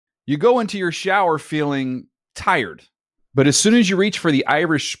You go into your shower feeling tired, but as soon as you reach for the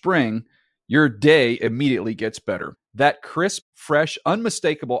Irish Spring, your day immediately gets better. That crisp, fresh,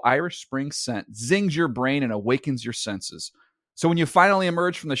 unmistakable Irish Spring scent zings your brain and awakens your senses. So when you finally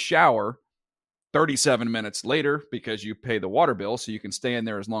emerge from the shower 37 minutes later, because you pay the water bill so you can stay in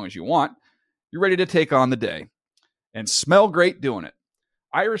there as long as you want, you're ready to take on the day and smell great doing it.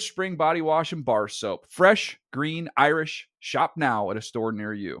 Irish Spring Body Wash and Bar Soap. Fresh, green, Irish. Shop now at a store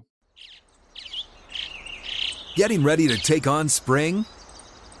near you. Getting ready to take on spring?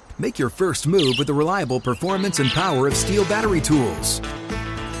 Make your first move with the reliable performance and power of Steel battery tools.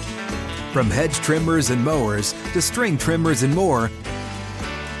 From hedge trimmers and mowers to string trimmers and more,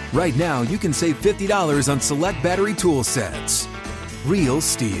 right now you can save $50 on select battery tool sets. Real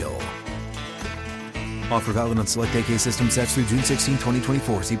Steel. Offer valid on select AK system sets through June 16,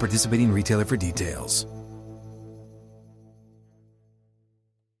 2024. See participating retailer for details.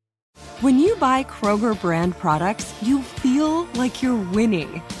 When you buy Kroger brand products, you feel like you're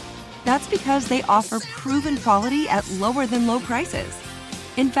winning. That's because they offer proven quality at lower than low prices.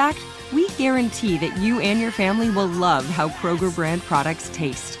 In fact, we guarantee that you and your family will love how Kroger brand products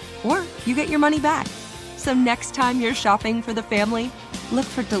taste, or you get your money back. So next time you're shopping for the family, look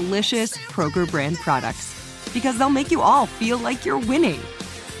for delicious Kroger brand products, because they'll make you all feel like you're winning.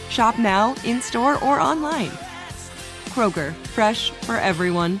 Shop now, in-store, or online. Kroger, fresh for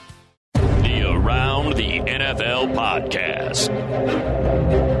everyone. The Around the NFL podcast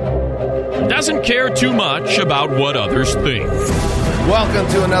doesn't care too much about what others think.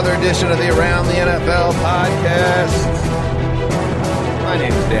 Welcome to another edition of the Around the NFL podcast. My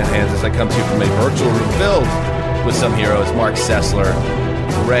name is Dan Hansis. I come to you from a virtual room filled with some heroes. Mark Sessler,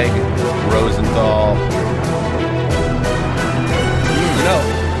 Greg Rosenthal. You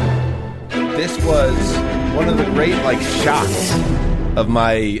know, this was one of the great shocks of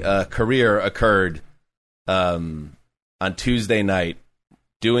my career occurred on Tuesday night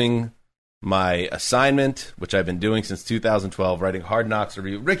doing my assignment, which I've been doing since 2012, writing Hard Knocks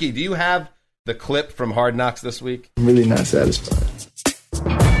review. Ricky, do you have the clip from Hard Knocks this week? I'm really not satisfied.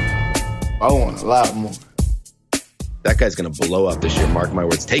 I want a lot more. That guy's going to blow up this year, mark my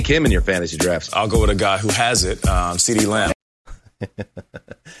words. Take him in your fantasy drafts. I'll go with a guy who has it, CeeDee Lamb.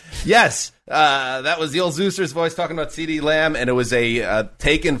 Yes, that was the old Zeuser's voice talking about CeeDee Lamb, and it was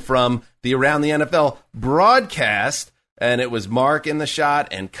taken from the Around the NFL broadcast, and it was Mark in the shot,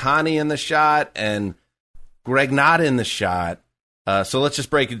 and Connie in the shot, and Greg not in the shot. So let's just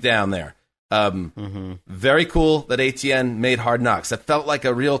break it down there. Very cool that ATN made Hard Knocks. That felt like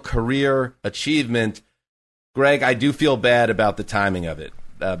a real career achievement. Greg, I do feel bad about the timing of it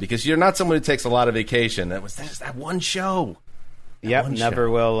because you're not someone who takes a lot of vacation. It was just that one show. Yep, never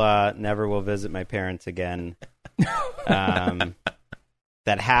will visit my parents again. That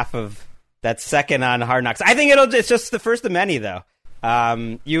second on Hard Knocks. I think it's just the first of many though.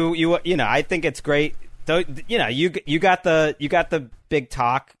 I think it's great. You got the big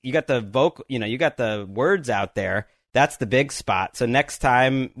talk, you got the vocal, you got the words out there. That's the big spot. So next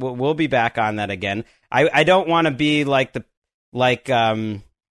time we'll be back on that again. I don't want to be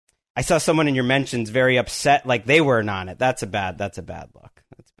I saw someone in your mentions very upset, like they weren't on it. That's a bad look. That's bad.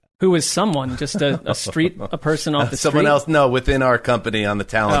 Who is someone? Just a person off the street? Someone else? No, within our company on the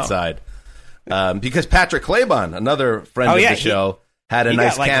talent side. Because Patrick Claybon, another friend of the show, had a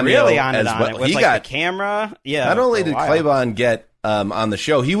nice cameo really on as it, well. With He got the camera. Yeah. Not only did Claybon get on the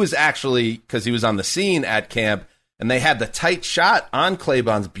show, he was actually, because he was on the scene at camp, and they had the tight shot on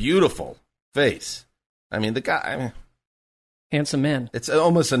Claybon's beautiful face. I mean, the guy. Handsome man. It's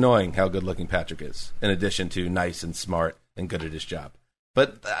almost annoying how good-looking Patrick is, in addition to nice and smart and good at his job.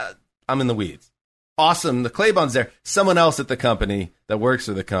 But I'm in the weeds. Awesome. The Claybon's there. Someone else at the company that works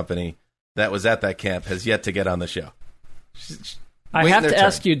for the company that was at that camp has yet to get on the show. I have to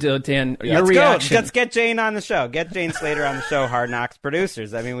ask you, Dan, your reaction. Let's get Jane on the show. Get Jane Slater on the show, Hard Knocks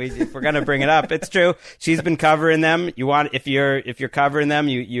producers. I mean, if we're going to bring it up, it's true. She's been covering them. If you're covering them,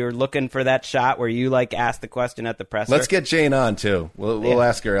 you're looking for that shot where you ask the question at the presser. Let's get Jane on too. We'll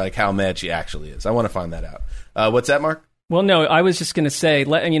ask her how mad she actually is. I want to find that out. What's that, Mark? Well, no, I was just going to say,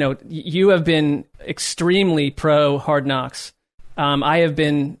 you have been extremely pro Hard Knocks. I have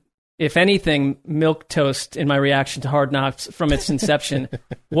been if anything, milquetoast in my reaction to Hard Knocks from its inception.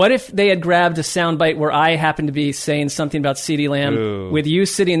 What if they had grabbed a soundbite where I happened to be saying something about CeeDee Lamb with you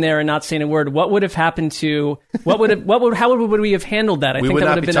sitting there and not saying a word? What would have happened to how would we have handled that? We would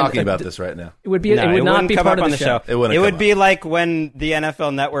not be talking about this right now. It would be. No, it would not be part of the show. It would be like when the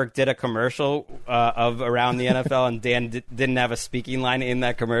NFL Network did a commercial of Around the NFL, and Dan didn't have a speaking line in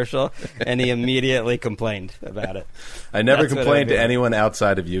that commercial, and he immediately complained about it. I never complained to anyone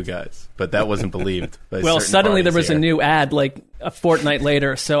outside of you guys. But that wasn't believed. Well, suddenly there was a new ad like a fortnight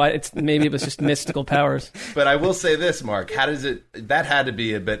later, so maybe it was just mystical powers. But I will say this, Mark, that had to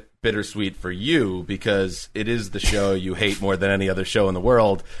be a bit bittersweet for you because it is the show you hate more than any other show in the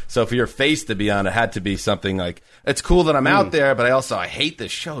world. So for your face to be on, it had to be something like, it's cool that I'm out there, but I hate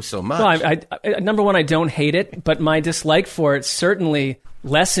this show so much. Well, I number one, I don't hate it, but my dislike for it certainly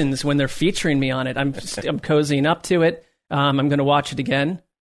lessens when they're featuring me on it. I'm cozying up to it. I'm going to watch it again.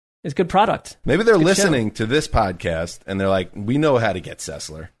 It's a good product. Maybe they're listening to this podcast and they're like, we know how to get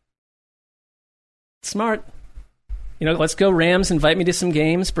Sessler. Smart. Let's go Rams. Invite me to some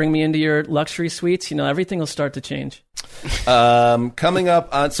games. Bring me into your luxury suites. Everything will start to change. Coming up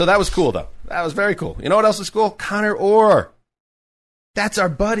on, so that was cool though. That was very cool. You know what else is cool? Conor Orr. That's our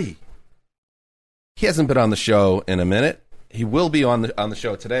buddy. He hasn't been on the show in a minute. He will be on the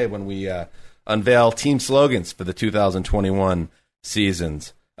show today when we unveil team slogans for the 2021 season.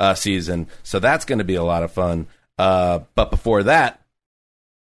 So that's going to be a lot of fun. But before that,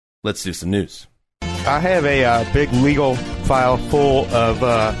 let's do some news. I have a big legal file full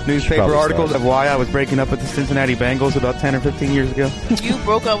of newspaper articles of why I was breaking up with the Cincinnati Bengals about 10 or 15 years ago. You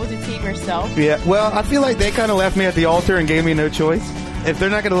broke up with the team yourself? Yeah, well, I feel like they kind of left me at the altar and gave me no choice. If they're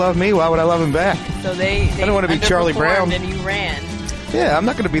not going to love me, why would I love them back? So they I don't want to be Charlie Brown. And you ran. Yeah, I'm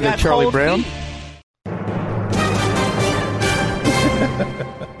not going to be the Charlie Brown.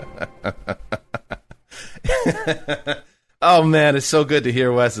 Oh man, it's so good to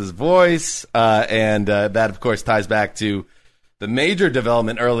hear Wes's voice, and that of course ties back to the major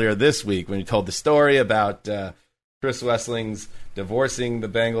development earlier this week when you told the story about Chris Wessling's divorcing the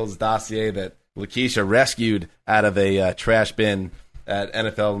Bengals dossier that Lakeisha rescued out of a trash bin at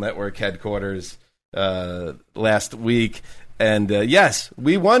NFL Network headquarters last week. And yes,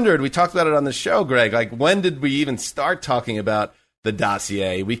 we talked about it on the show, Greg, like when did we even start talking about the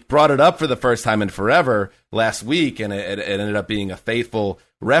dossier? We brought it up for the first time in forever last week, and it ended up being a faithful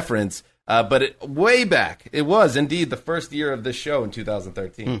reference. But way back, it was indeed the first year of this show in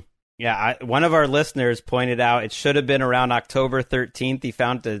 2013. Yeah, one of our listeners pointed out it should have been around October 13th. He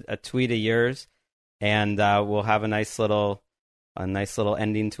found a tweet of yours, and we'll have a nice little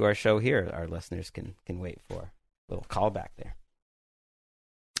ending to our show here. Our listeners can wait for a little callback there.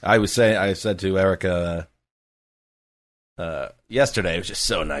 I said to Erica yesterday, it was just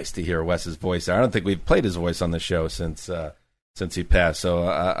so nice to hear Wes's voice. I don't think we've played his voice on the show since he passed, so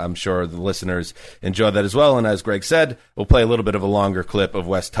I'm sure the listeners enjoy that as well. And as Greg said, we'll play a little bit of a longer clip of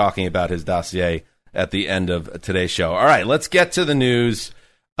Wes talking about his dossier at the end of today's show. All right, let's get to the news.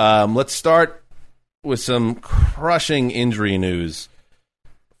 Let's start with some crushing injury news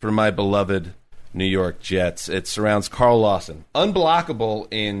for my beloved New York Jets. It surrounds Carl Lawson, unblockable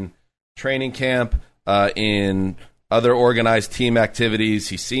in training camp, in other organized team activities.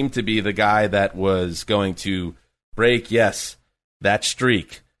 He seemed to be the guy that was going to break, yes, that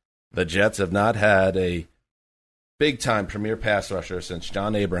streak. The Jets have not had a big-time premier pass rusher since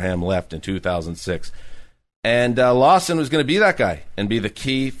John Abraham left in 2006. And Lawson was going to be that guy and be the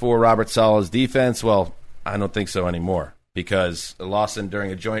key for Robert Saleh's defense. Well, I don't think so anymore because Lawson, during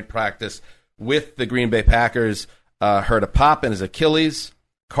a joint practice with the Green Bay Packers, hurt a pop in his Achilles,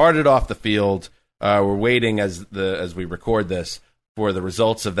 carted off the field. We're waiting as we record this for the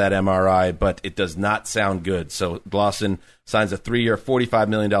results of that MRI, but it does not sound good. So Lawson signs a 3-year, $45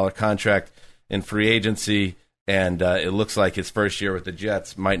 million contract in free agency, and it looks like his first year with the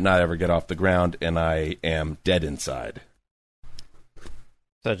Jets might not ever get off the ground, and I am dead inside.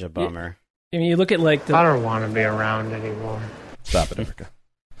 Such a bummer. I mean, you look at I don't want to be around anymore. Stop it, Erica.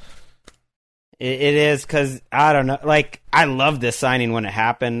 It is because, I don't know, I loved this signing when it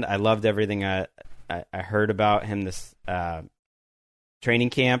happened. I loved everything I heard about him this training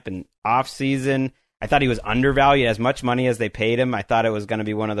camp and off season. I thought he was undervalued. As much money as they paid him, I thought it was going to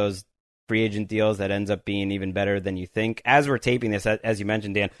be one of those free agent deals that ends up being even better than you think. As we're taping this, as you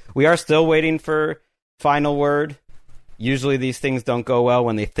mentioned, Dan, we are still waiting for final word. Usually these things don't go well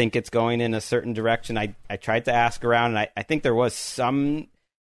when they think it's going in a certain direction. I tried to ask around, and I think there was some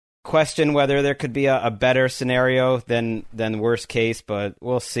question whether there could be a better scenario than worst case, but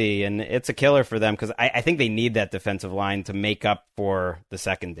we'll see. And it's a killer for them because I think they need that defensive line to make up for the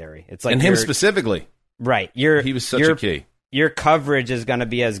secondary. It's like and him specifically. Right. He was such a key. Your coverage is going to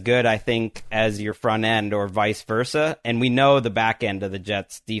be as good, I think, as your front end or vice versa. And we know the back end of the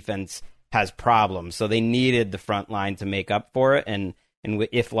Jets defense has problems. So they needed the front line to make up for it. And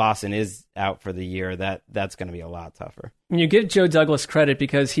if Lawson is out for the year, that's going to be a lot tougher. And you give Joe Douglas credit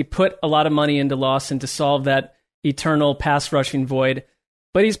because he put a lot of money into Lawson to solve that eternal pass rushing void.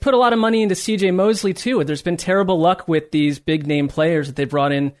 But he's put a lot of money into C.J. Mosley, too. There's been terrible luck with these big-name players that they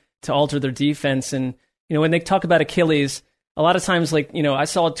brought in to alter their defense. And, when they talk about Achilles, a lot of times, I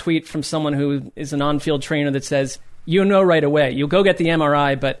saw a tweet from someone who is an on-field trainer that says, right away. You'll go get the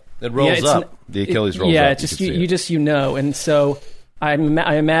MRI, but... It rolls up. The Achilles rolls up. Yeah, and so I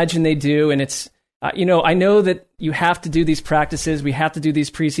imagine they do, and it's... I know that you have to do these practices, we have to do these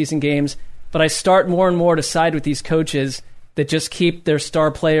preseason games, but I start more and more to side with these coaches that just keep their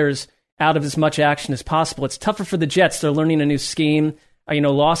star players out of as much action as possible. It's tougher for the Jets. They're learning a new scheme.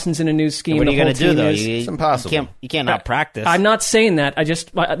 Lawson's in a new scheme. What are you going to do, though? It's impossible. You can't not practice. I'm not saying that.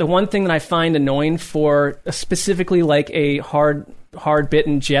 The one thing that I find annoying for specifically like a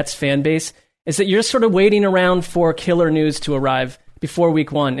hard-bitten Jets fan base is that you're sort of waiting around for killer news to arrive before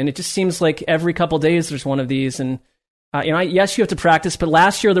week one. And it just seems like every couple days there's one of these. And, yes, you have to practice, but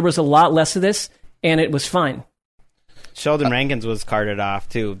last year there was a lot less of this, and it was fine. Sheldon Rankins was carted off,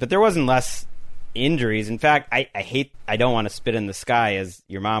 too. But there wasn't less injuries. In fact, I don't want to spit in the sky, as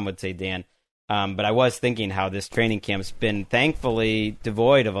your mom would say, Dan. But I was thinking how this training camp's been thankfully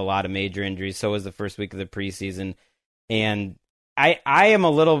devoid of a lot of major injuries. So was the first week of the preseason. And I am a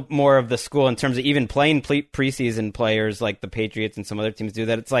little more of the school in terms of even playing preseason players like the Patriots and some other teams do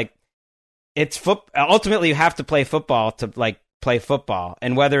that. It's like, ultimately you have to play football to play football.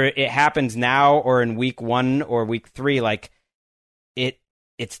 And whether it happens now or in week 1 or week 3,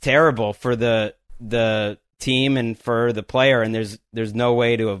 it's terrible for the team and for the player, and there's no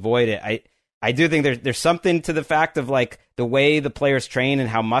way to avoid it. I do think there's something to the fact of the way the players train and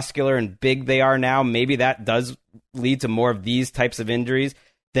how muscular and big they are now. Maybe that does lead to more of these types of injuries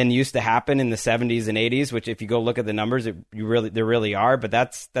than used to happen in the 70s and 80s, which if you go look at the numbers, there really are, but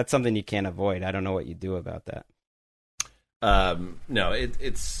that's something you can't avoid. I don't know what you do about that. No,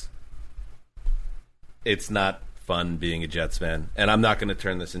 it's not fun being a Jets fan, and I'm not going to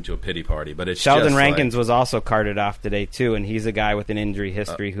turn this into a pity party, but it's Sheldon Rankins was also carted off today too, and he's a guy with an injury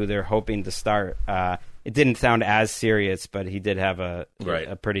history who they're hoping to start. It didn't sound as serious, but he did have a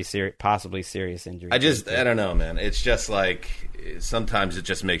pretty serious, possibly serious injury. I don't know, man. It's just sometimes it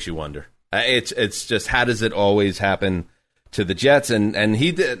just makes you wonder. It's just, how does it always happen to the Jets? And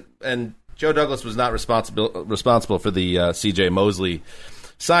he did, and Joe Douglas was not responsible for the C.J. Mosley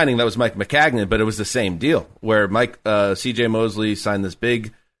signing. That was Mike McCagnon, but it was the same deal where C.J. Mosley signed this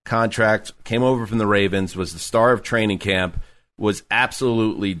big contract, came over from the Ravens, was the star of training camp, was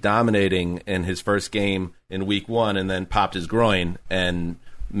absolutely dominating in his first game in week 1, and then popped his groin and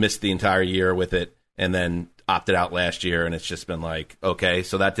missed the entire year with it, and then opted out last year, and it's just been okay,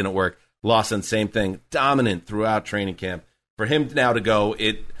 so that didn't work. Lawson, same thing, dominant throughout training camp. For him now to go,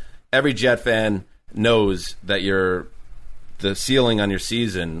 every Jet fan knows that the ceiling on your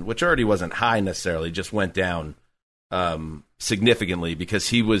season, which already wasn't high necessarily, just went down significantly because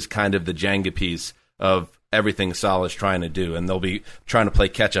he was kind of the Jenga piece of everything Saleh's trying to do, and they'll be trying to play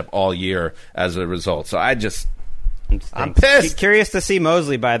catch-up all year as a result. So I'm pissed. Curious to see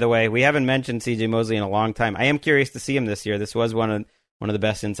Mosley, by the way. We haven't mentioned C.J. Mosley in a long time. I am curious to see him this year. This was one of the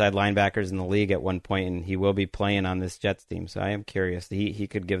best inside linebackers in the league at one point, and he will be playing on this Jets team. So I am curious. He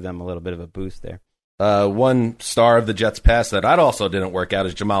could give them a little bit of a boost there. One star of the Jets past that also didn't work out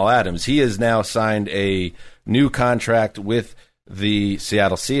is Jamal Adams. He has now signed a new contract with the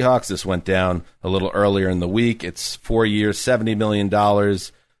Seattle Seahawks. This went down a little earlier in the week. It's 4 years, $70 million.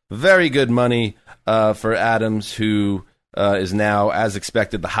 Very good money for Adams, who is now, as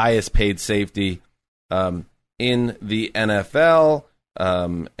expected, the highest paid safety in the NFL.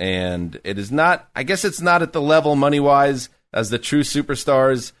 And it is not, I guess it's not at the level money-wise as the true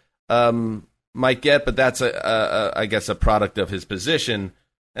superstars might get, but that's I guess a product of his position,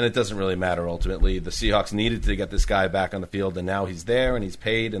 and it doesn't really matter ultimately. The Seahawks needed to get this guy back on the field, and now he's there and he's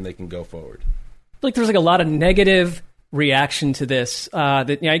paid, and they can go forward. There's a lot of negative reaction to this. I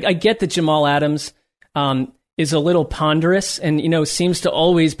get that Jamal Adams is a little ponderous and seems to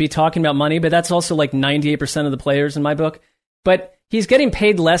always be talking about money, but that's also 98% of the players in my book. But he's getting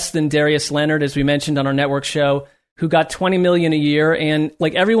paid less than Darius Leonard, as we mentioned on our network show. who got $20 million a year, and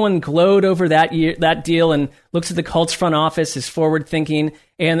like everyone glowed over that deal and looks at the Colts front office is forward thinking.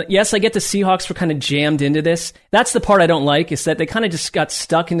 And yes, I get the Seahawks were kind of jammed into this. That's the part I don't like, is that they kind of just got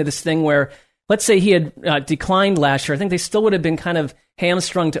stuck into this thing where, let's say he had declined last year. I think they still would have been kind of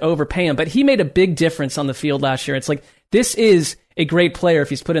hamstrung to overpay him, but he made a big difference on the field last year. It's like, this is a great player if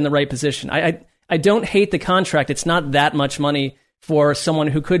he's put in the right position. I don't hate the contract. It's not that much money for someone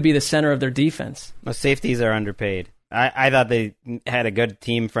who could be the center of their defense. Most safeties are underpaid. I thought they had a good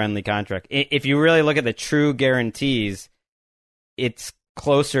team-friendly contract. If you really look at the true guarantees, it's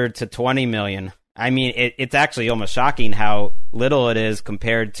closer to $20 million. I mean, it's actually almost shocking how little it is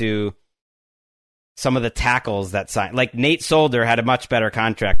compared to some of the tackles that signed. Like Nate Solder had a much better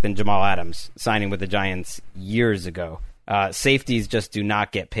contract than Jamal Adams signing with the Giants years ago. Safeties just do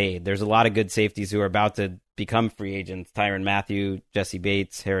not get paid. There's a lot of good safeties who are about to become free agents. Tyrann Mathieu, Jesse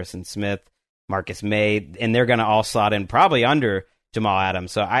Bates, Harrison Smith, Marcus May, and they're going to all slot in probably under Jamal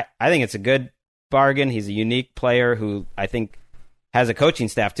Adams. So I think it's a good bargain. He's a unique player who I think has a coaching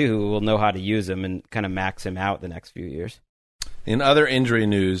staff too who will know how to use him and kind of max him out the next few years. In other injury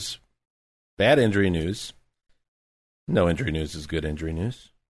news, bad injury news, no injury news is good injury news.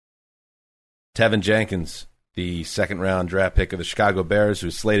 Tevin Jenkins, the second-round draft pick of the Chicago Bears,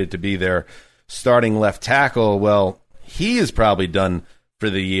 who's slated to be their starting left tackle, well, he is probably done for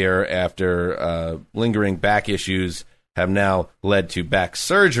the year after lingering back issues have now led to back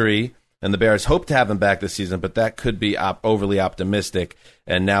surgery, and the Bears hope to have him back this season, but that could be overly optimistic,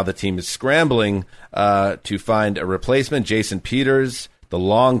 and now the team is scrambling to find a replacement. Jason Peters, the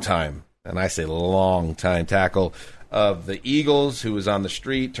long-time tackle of the Eagles, who was on the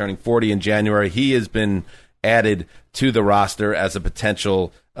street, turning 40 in January, he has been added to the roster as a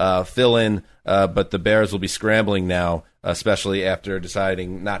potential fill-in, but the Bears will be scrambling now, especially after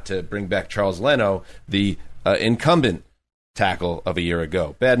deciding not to bring back Charles Leno, the incumbent tackle of a year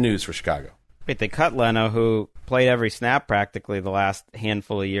ago. Bad news for Chicago. Wait, they cut Leno, who played every snap practically the last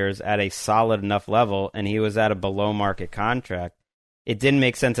handful of years at a solid enough level, and he was at a below-market contract. It didn't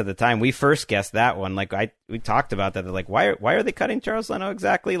make sense at the time. We first guessed that one. Like we talked about that. They're like, why are they cutting Charles Leno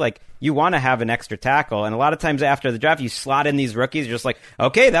exactly? Like, you want to have an extra tackle, and a lot of times after the draft, you slot in these rookies. You're just like,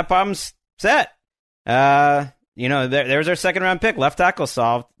 okay, that problem's set. There's our second-round pick. Left tackle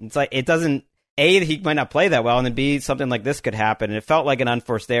solved. It's like, it doesn't. A, he might not play that well, and then B, something like this could happen. And it felt like an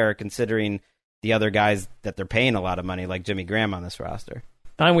unforced error considering the other guys that they're paying a lot of money, like Jimmy Graham on this roster.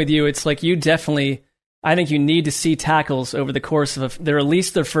 I'm with you. It's like I think you need to see tackles over the course of at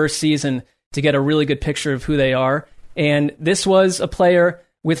least their first season to get a really good picture of who they are. And this was a player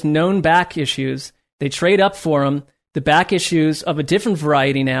with known back issues. They trade up for him. The back issues of a different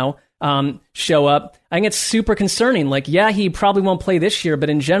variety now show up. I think it's super concerning. Like, yeah, he probably won't play this year,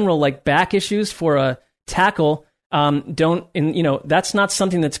 but in general, like, back issues for a tackle that's not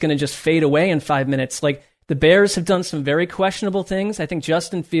something that's going to just fade away in 5 minutes. Like, the Bears have done some very questionable things. I think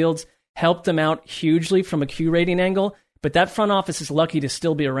Justin Fields helped them out hugely from a Q rating angle, but that front office is lucky to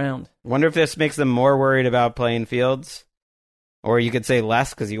still be around. Wonder if this makes them more worried about playing Fields, or you could say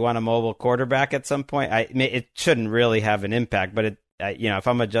less because you want a mobile quarterback at some point. It shouldn't really have an impact, but if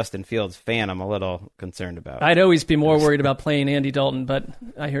I'm a Justin Fields fan, I'm a little concerned about it. I'd always be more worried about playing Andy Dalton, but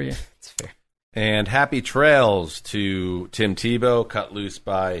I hear you. It's fair. And happy trails to Tim Tebow, cut loose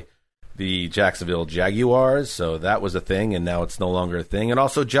by the Jacksonville Jaguars, so that was a thing, and now it's no longer a thing. And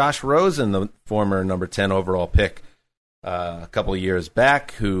also Josh Rosen, the former number 10 overall pick a couple of years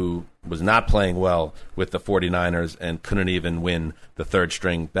back, who was not playing well with the 49ers and couldn't even win the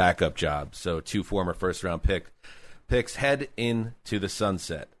third-string backup job. So two former first-round picks head into the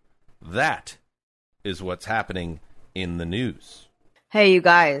sunset. That is what's happening in the news. Hey, you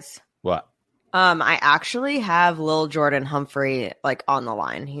guys. What? I actually have Lil Jordan Humphrey on the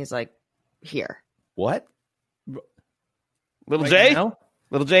line. He's here. What? Little J? Now?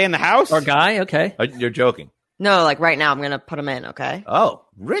 Little J in the house? Our guy? Okay. You're joking. No, right now I'm going to put him in, okay? Oh,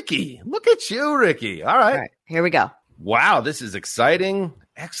 Ricky. Look at you, Ricky. All right. Here we go. Wow, this is exciting.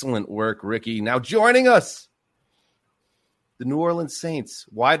 Excellent work, Ricky. Now joining us, the New Orleans Saints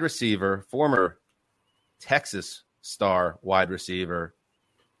wide receiver, former Texas star wide receiver,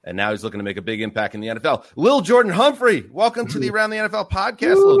 and now he's looking to make a big impact in the NFL. Lil Jordan Humphrey, welcome to the Around the NFL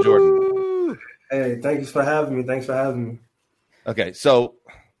podcast, Lil Jordan. Hey, thanks for having me. Okay, so, all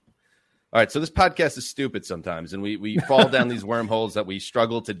right, so this podcast is stupid sometimes, and we fall down these wormholes that we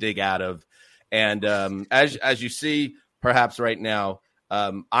struggle to dig out of. And as you see, perhaps right now,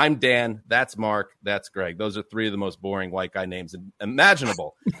 I'm Dan, that's Mark, that's Greg. Those are three of the most boring white guy names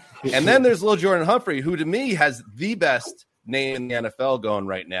imaginable. And then there's Lil Jordan Humphrey, who to me has the best name in the NFL going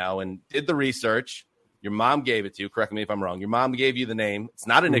right now, and did the research, Your mom gave it to you. Correct me if I'm wrong. Your mom gave you the name. It's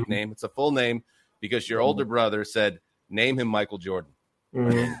not a nickname. It's a full name because your older brother said, name him Michael Jordan.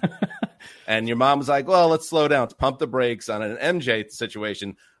 And your mom was like, well, let's slow down. Let's pump the brakes on an MJ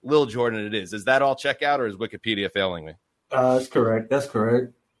situation. Lil Jordan it is. Is that all check out, or is Wikipedia failing me? That's correct. That's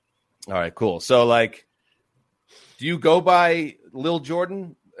correct. All right, cool. So, like, do you go by Lil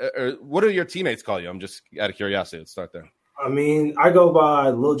Jordan? Or what do your teammates call you? I'm just out of curiosity. Let's start there. I mean, I go by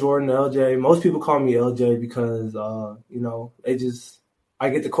Lil Jordan, LJ. Most people call me LJ because, I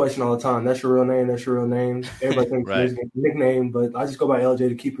get the question all the time. That's your real name? That's your real name? Everybody thinks it's a nickname, but I just go by LJ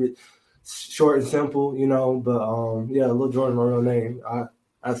to keep it short and simple, But, Lil Jordan, my real name.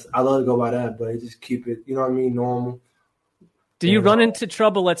 I love to go by that, but just keep it, normal. Do you run into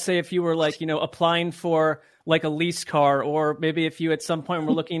trouble, let's say, if you were applying for like a lease car, or maybe if you at some point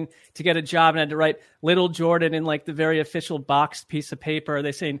were looking to get a job and had to write Little Jordan in like the very official boxed piece of paper? Are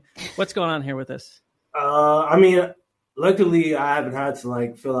they saying, what's going on here with this? Luckily I haven't had to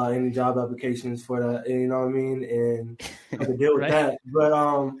like fill out any job applications for that, and I can deal with that. But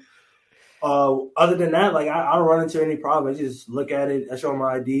other than that, like I don't run into any problem. I just look at it, I show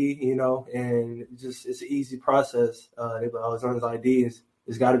my ID, and it's an easy process. As long as ID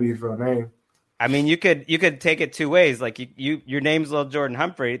it's got to be his real name. I mean, you could take it two ways. Like your name's Lil Jordan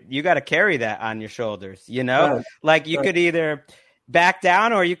Humphrey. You got to carry that on your shoulders, Right. Like you could either back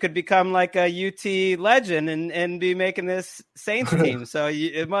down, or you could become like a UT legend and be making this Saints team. So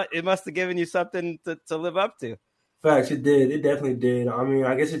it must have given you something to live up to. Facts, it did. It definitely did. I mean,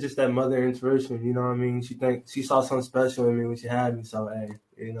 I guess it's just that mother intuition. You know what I mean? She saw something special in me when she had me. So hey,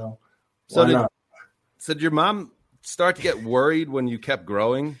 So did your mom start to get worried when you kept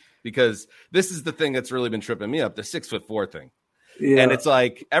growing? Because this is the thing that's really been tripping me up, the 6'4" thing. Yeah. And it's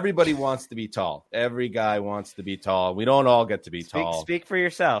like everybody wants to be tall. Every guy wants to be tall. We don't all get to be tall. Speak for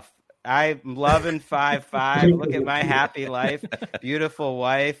yourself. I'm loving 5'5". Look at my happy life. Beautiful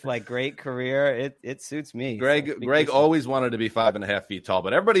wife, like great career. It suits me. Greg always wanted to be 5.5 feet tall,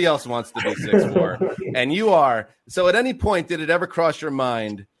 but everybody else wants to be 6'4". And you are. So at any point, did it ever cross your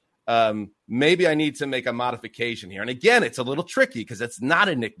mind, maybe I need to make a modification here? And again, it's a little tricky because it's not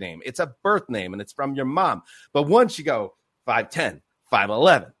a nickname. It's a birth name, and it's from your mom. But once you go 5'10",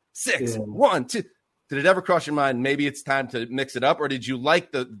 5'11", 6, 1, 2, did it ever cross your mind maybe it's time to mix it up? Or did you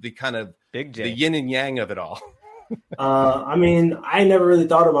like the kind of Big J, the yin and yang of it all? I mean, I never really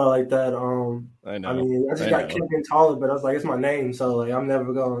thought about it like that. I know. I mean, I just got kept getting taller, but I was like, it's my name, so like I'm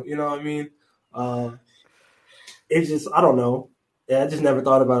never going. You know what I mean? It's just I don't know. Yeah, I just never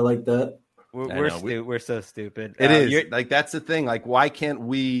thought about it like that. We're so stupid. It is like that's the thing. Like, why can't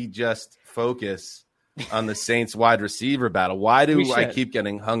we just focus on the Saints wide receiver battle? Why do I keep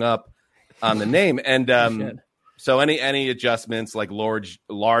getting hung up on the name? And so any adjustments like large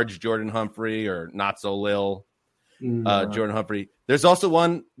Jordan Humphrey or not so Lil Jordan Humphrey? There's also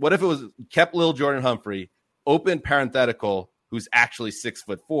one. What if it was kept Lil Jordan Humphrey, open parenthetical, who's actually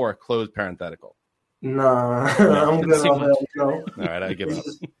 6'4", close parenthetical? Nah, I'm good on that. All right, I give up.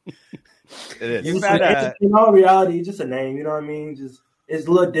 It is. In all reality, it's just a name. You know what I mean? Just it's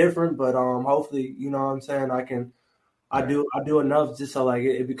a little different, but hopefully, you know what I'm saying. I do enough just so like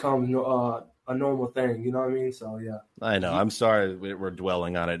it becomes a normal thing. You know what I mean? So yeah. I know. I'm sorry we're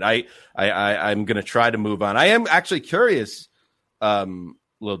dwelling on it. I'm going to try to move on. I am actually curious,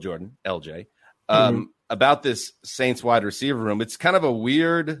 Lil Jordan, LJ, about this Saints wide receiver room. It's kind of a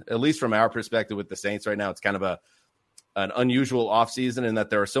weird, at least from our perspective with the Saints right now, it's kind of an unusual offseason in that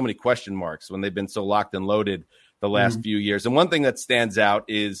there are so many question marks when they've been so locked and loaded the last few years. And one thing that stands out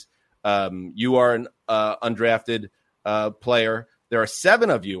is you are an undrafted player. There are 7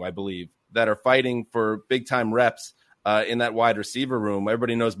 of you, I believe, that are fighting for big-time reps in that wide receiver room.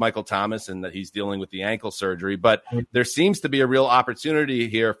 Everybody knows Michael Thomas and that he's dealing with the ankle surgery, but there seems to be a real opportunity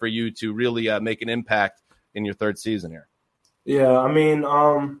here for you to really make an impact in your 3rd season here. Yeah, I mean,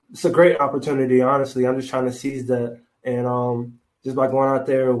 it's a great opportunity, honestly. I'm just trying to seize that. And just by going out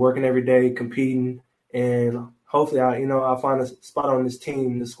there, working every day, competing, and hopefully I'll find a spot on this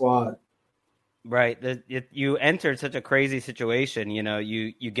team, the squad. Right. You entered such a crazy situation.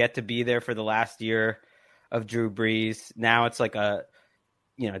 You get to be there for the last year of Drew Brees. Now it's like a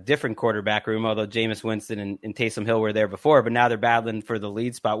different quarterback room, although Jameis Winston and Taysom Hill were there before, but now they're battling for the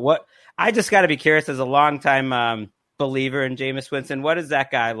lead spot. I just got to be curious, as a longtime believer in Jameis Winston, what is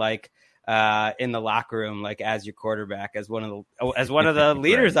that guy like in the locker room, like as your quarterback, as one of the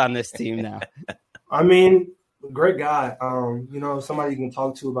leaders on this team now? I mean, great guy. Somebody you can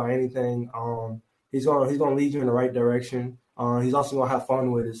talk to about anything. He's gonna lead you in the right direction. He's also gonna have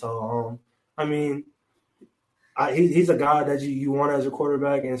fun with it. So, I mean, he's a guy that you want as a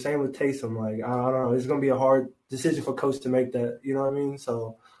quarterback, and same with Taysom. Like, I don't know. It's going to be a hard decision for coach to make that. You know what I mean?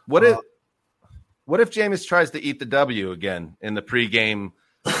 So what if Jameis tries to eat the W again in the pregame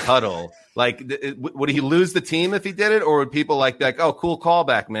huddle? Like, would he lose the team if he did it, or would people be like, oh, cool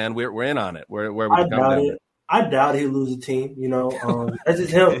callback, man, we're in on it? I doubt he'll lose a team. You know, that's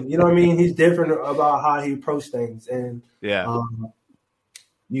just him. You know what I mean? He's different about how he approaches things, and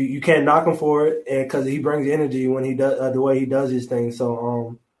you can't knock him for it, and because he brings energy when he does the way he does his thing.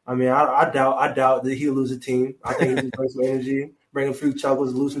 So I mean, I doubt that he'll lose a team. I think he just brings some energy, bring a few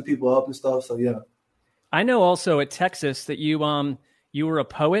chuckles, loosen people up and stuff. So yeah. I know also at Texas that you were a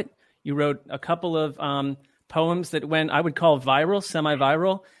poet. You wrote a couple of poems that went, I would call viral,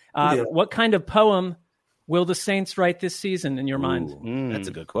 semi-viral. What kind of poem will the Saints write this season in your mind? That's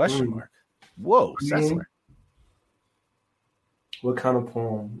a good question, Mark. Whoa, Sessler. What kind of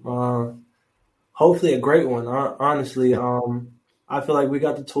poem? Hopefully a great one. Honestly, I feel like we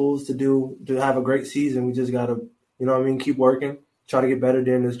got the tools to have a great season. We just got to, you know what I mean, keep working, try to get better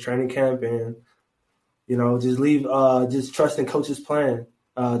during this training camp, and, you know, just trust in coach's plan,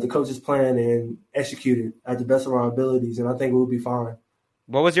 the coach's plan, and execute it at the best of our abilities, and I think we'll be fine.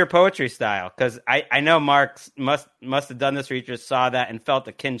 What was your poetry style? Because I know Mark must have done this, or he just saw that and felt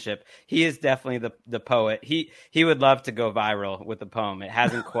a kinship. He is definitely the poet. He would love to go viral with a poem. It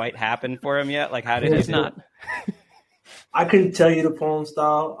hasn't quite happened for him yet. Like, how did he not? I couldn't tell you the poem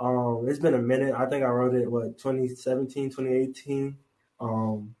style. It's been a minute. I think I wrote it, 2017, 2018.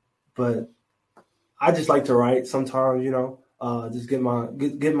 But I just like to write sometimes, you know, just get my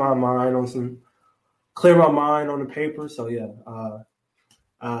mind on clear my mind on the paper. So yeah,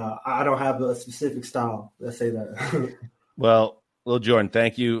 I don't have a specific style. Let's say that. Well, Lil Jordan,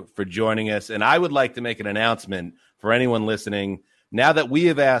 thank you for joining us. And I would like to make an announcement for anyone listening. Now that we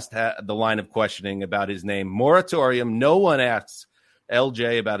have asked the line of questioning about his name, moratorium, no one asks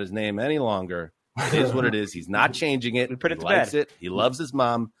LJ about his name any longer. It is what it is. He's not changing it. We put it he to likes bed. it. He loves his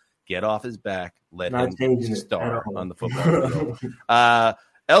mom. Get off his back. Let him star on the football field.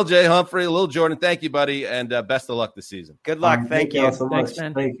 LJ Humphrey, Lil Jordan, thank you, buddy, and best of luck this season. Good luck. Thank you. So Thanks, much.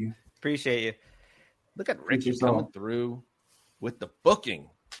 man. Thank you. Appreciate you. Look at Richard coming through with the booking.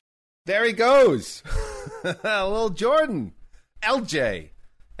 There he goes. Lil Jordan, LJ,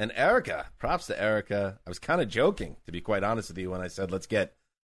 and Erica. Props to Erica. I was kind of joking, to be quite honest with you, when I said let's get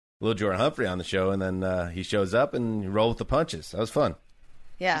Lil Jordan Humphrey on the show, and then he shows up and you roll with the punches. That was fun.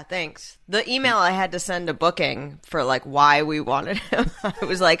 Yeah, thanks. The email I had to send a booking for like why we wanted him. I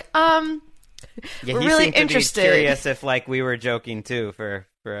was like, we're really interested. Be curious if like we were joking too for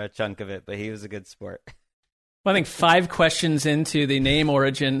a chunk of it, but he was a good sport. Well, I think 5 questions into the name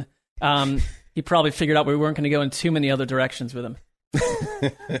origin, he probably figured out we weren't going to go in too many other directions with him.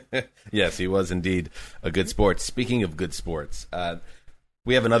 Yes, he was indeed a good sport. Speaking of good sports,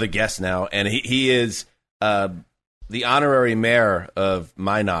 we have another guest now, and he is the honorary mayor of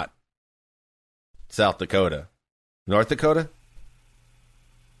Minot, South Dakota. North Dakota?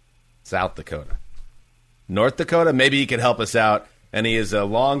 South Dakota. North Dakota? Maybe he could help us out. And he is a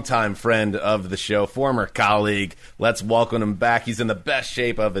longtime friend of the show, former colleague. Let's welcome him back. He's in the best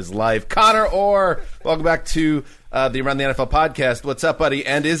shape of his life. Conor Orr, welcome back to the Around the NFL podcast. What's up, buddy?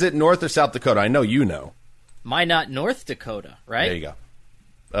 And is it North or South Dakota? I know you know. Minot, North Dakota, right? There you go.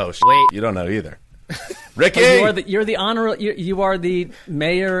 Oh, wait, you don't know either. Ricky, you're the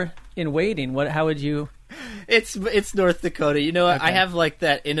mayor in waiting. How would you? It's North Dakota. You know what? Okay. I have like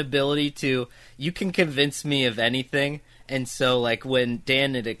that inability to. You can convince me of anything, and so like when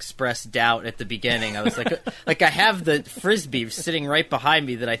Dan had expressed doubt at the beginning, I was like, like I have the frisbee sitting right behind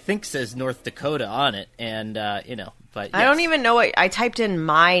me that I think says North Dakota on it, and you know. But yes. I don't even know what I typed in.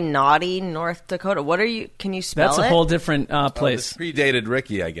 My naughty North Dakota. What are you? Can you spell it? That's a whole different place. Predated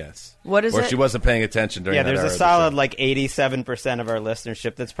Ricky, I guess. What is or it? She wasn't paying attention during. Yeah, that there's era a of the solid show. like 87% of our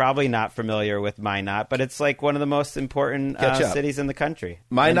listenership that's probably not familiar with Minot, but it's like one of the most important cities in the country.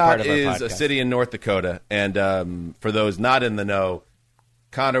 Minot is a city in North Dakota, and for those not in the know,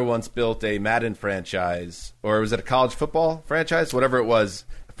 Conor once built a Madden franchise, or was it a college football franchise? Whatever it was.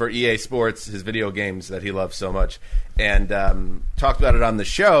 For EA Sports, his video games that he loves so much, and talked about it on the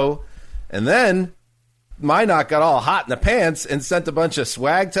show. And then Minot got all hot in the pants and sent a bunch of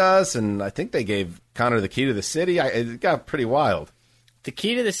swag to us, and I think they gave Conor the key to the city. It got pretty wild. The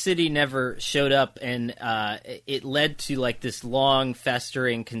key to the city never showed up, and it led to like this long,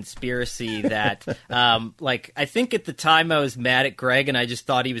 festering conspiracy that, like, I think at the time I was mad at Greg, and I just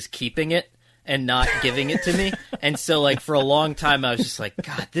thought he was keeping it. and not giving it to me. And so, like, for a long time, I was just like,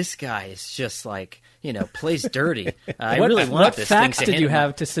 God, this guy is just like, plays dirty. I really want this thing to What facts did you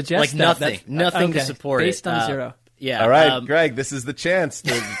have to suggest like that? nothing to support based it. on zero. Yeah. All right, Greg, this is the chance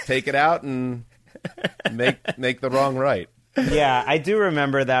to take it out and make the wrong right. Yeah, I do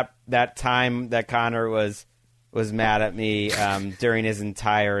remember that time that Conor was mad at me during his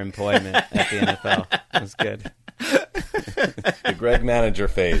entire employment at the NFL. It was good. The Greg manager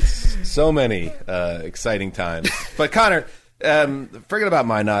phase. So many exciting times. But Conor, forget about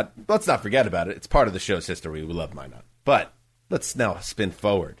Minot. Let's not forget about it. It's part of the show's history. We love Minot. But let's now spin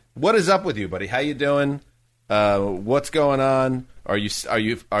forward. What is up with you, buddy? How you doing? What's going on? Are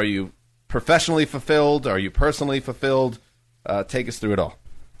you professionally fulfilled? Are you personally fulfilled? Take us through it all.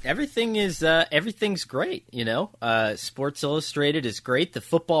 Everything's great, Sports Illustrated is great. The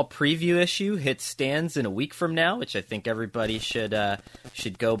football preview issue hits stands in a week from now, which I think everybody should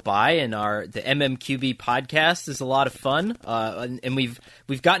go buy. And the MMQB podcast is a lot of fun, and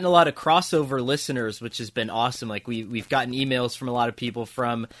we've gotten a lot of crossover listeners, which has been awesome. Like we've gotten emails from a lot of people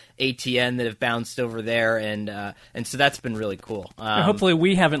from ATN that have bounced over there, and so that's been really cool. Hopefully,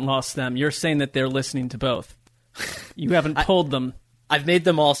 we haven't lost them. You're saying that they're listening to both. You haven't pulled them. I've made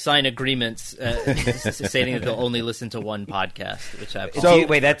them all sign agreements stating that they'll only listen to one podcast, which I've... So,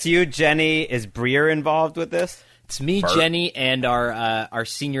 wait, that's you, Jenny. Is Breer involved with this? It's me, Bert. Jenny, and our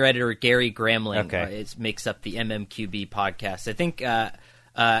senior editor, Gary Gramling. Okay. It makes up the MMQB podcast. I think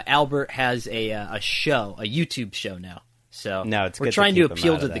Albert has a YouTube show now. So no, it's we're trying to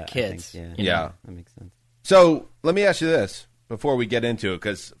appeal to the kids. Yeah. That makes sense. So let me ask you this before we get into it,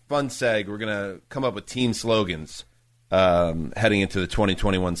 because fun seg, we're going to come up with team slogans heading into the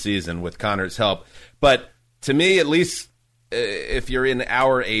 2021 season with Conor's help. But to me, at least if you're in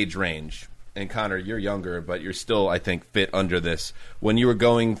our age range, and Conor, you're younger, but you're still, I think, fit under this. When you were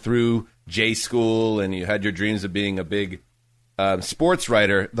going through J school and you had your dreams of being a big sports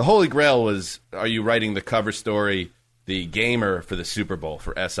writer, the holy grail was, are you writing the cover story, the gamer for the Super Bowl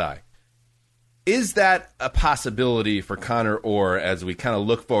for SI? Is that a possibility for Conor Orr as we kind of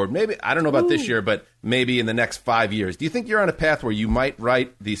look forward? Maybe, I don't know about this year, but maybe in the next 5 years. Do you think you're on a path where you might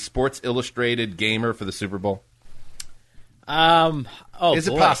write the Sports Illustrated gamer for the Super Bowl? Is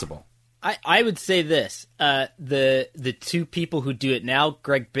it possible? I would say this. The two people who do it now,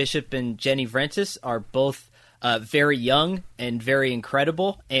 Greg Bishop and Jenny Vrentis, are both very young and very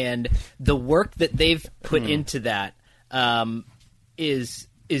incredible. And the work that they've put into that is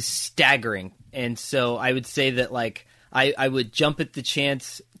staggering. And so I would say that, like, I would jump at the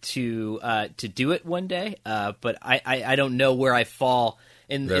chance to do it one day, but I don't know where I fall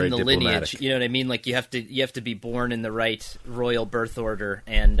in the lineage. You know what I mean? Like, you have to be born in the right royal birth order,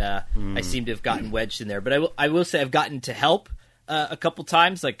 and I seem to have gotten wedged in there. But I will say I've gotten to help a couple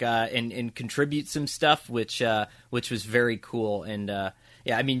times, like and contribute some stuff, which was very cool. And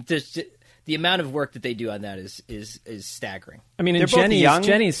yeah, I mean, the amount of work that they do on that is staggering. I mean, and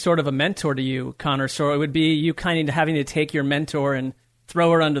Jenny's sort of a mentor to you, Conor. So it would be you kind of having to take your mentor and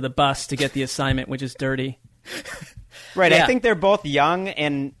throw her under the bus to get the assignment, which is dirty. Right. Yeah. I think they're both young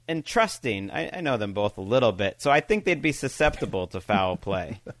and trusting. I know them both a little bit, so I think they'd be susceptible to foul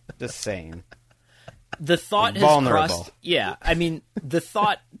play. Just saying. The thought has crossed. Yeah, I mean, the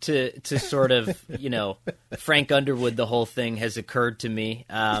thought to sort of, Frank Underwood, the whole thing has occurred to me,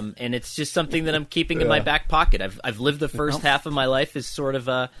 and it's just something that I'm keeping in my back pocket. I've lived the first half of my life as sort of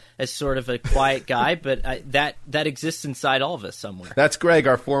a quiet guy, but that exists inside all of us somewhere. That's Greg,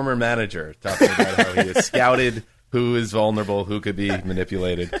 our former manager, talking about how he has scouted who is vulnerable, who could be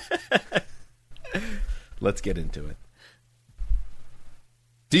manipulated. Let's get into it.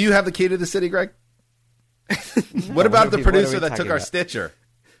 Do you have the key to the city, Greg? What about the producer that took our Stitcher?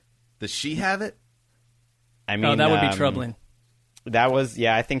 Does she have it? I mean, that would be troubling. That was,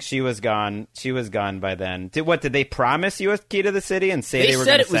 I think she was gone. She was gone by then. Did they promise you a key to the city and say they were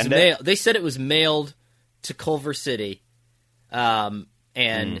going to send it? They said it was mailed to Culver City, and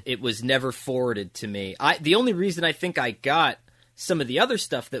it was never forwarded to me. The only reason I think I got some of the other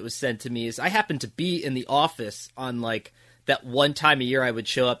stuff that was sent to me is I happened to be in the office on, like, that one time a year I would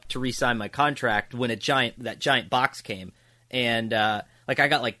show up to re-sign my contract when that giant box came. And, I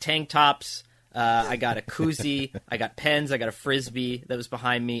got, like, tank tops, I got a koozie, I got pens, I got a Frisbee that was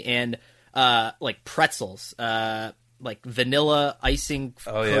behind me, and, like, pretzels, like vanilla icing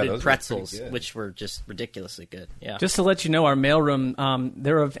coated pretzels, which were just ridiculously good. Yeah. Just to let you know, our mailroom,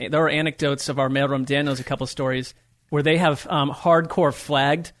 there are anecdotes of our mailroom. Dan knows a couple stories where they have hardcore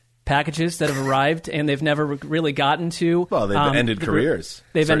flagged packages that have arrived and they've never really gotten to. Well, they've ended careers.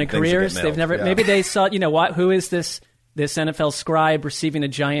 They've ended careers. They've never. Yeah. Maybe they saw. Who is this this NFL scribe receiving a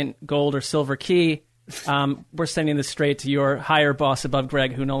giant gold or silver key, we're sending this straight to your higher boss above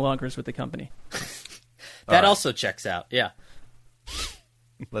Greg, who no longer is with the company. That also checks out, yeah.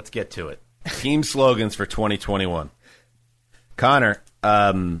 Let's get to it. Team slogans for 2021. Connor,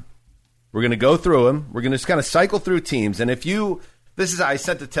 we're going to go through them. We're going to just kind of cycle through teams. And I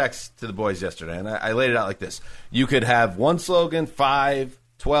sent a text to the boys yesterday, and I laid it out like this. You could have one slogan, 5,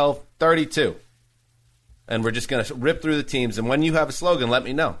 12, 32. And we're just going to rip through the teams. And when you have a slogan, let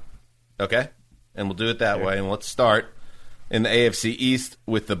me know. Okay? And we'll do it that way. And let's start in the AFC East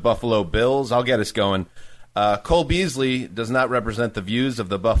with the Buffalo Bills. I'll get us going. Cole Beasley does not represent the views of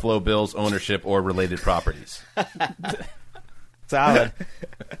the Buffalo Bills ownership or related properties. Solid.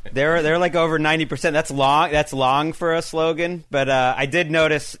 They're like over 90%. That's long for a slogan. But I did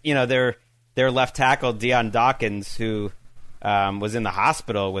notice, their left tackle Deion Dawkins, who was in the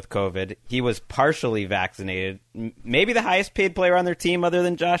hospital with COVID. He was partially vaccinated. Maybe the highest paid player on their team, other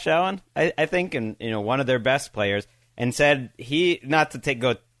than Josh Allen, I think, and one of their best players. And said not to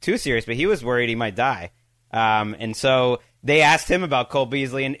go too serious, but he was worried he might die. And so they asked him about Cole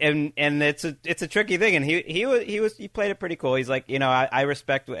Beasley, and it's a tricky thing, and he played it pretty cool. He's like, I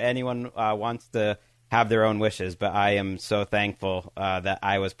respect what anyone wants to have their own wishes, but I am so thankful that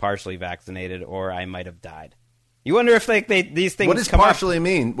I was partially vaccinated, or I might have died. You wonder if these things. What does partially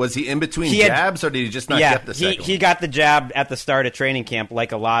mean? Was he in between jabs, or did he just not get the second? He got the jab at the start of training camp,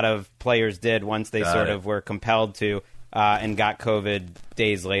 like a lot of players did once they were compelled to, and got COVID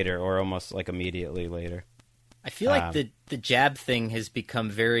days later, or almost like immediately later. I feel like the jab thing has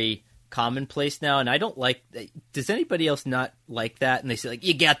become very commonplace now, and I don't like. Does anybody else not like that? And they say like,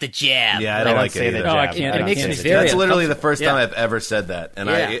 "You got the jab." Yeah, I don't like it either. No, I can't. It makes me very. That's literally the first time I've ever said that,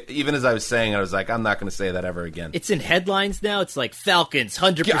 and even as I was saying, I was like, "I'm not going to say that ever again." It's in headlines now. It's like Falcons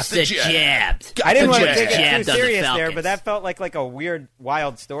 100% jabbed. I didn't want to take it too serious there, but that felt like a weird,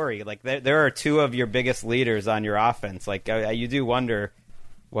 wild story. Like there are two of your biggest leaders on your offense. Like you do wonder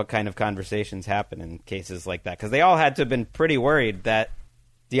what kind of conversations happen in cases like that, because they all had to have been pretty worried that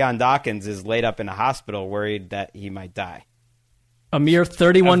Deion Dawkins is laid up in a hospital, worried that he might die. A mere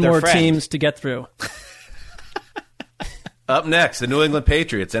 31 more teams to get through. Up next, the New England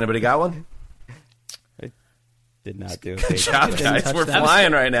Patriots. Anybody got one? Did not do it. Good job, guys. We're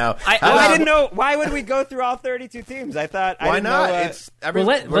flying right now. I didn't know. Why would we go through all 32 teams? I thought. Why not? It's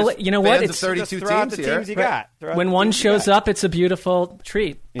you know what? It's 32 teams here. Teams you got. When one shows up, it's a beautiful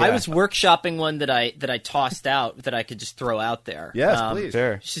treat. Yeah. I was workshopping one that I tossed out that I could just throw out there. Yes, please.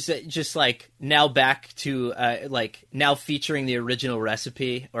 Sure. Just like now back to like now featuring the original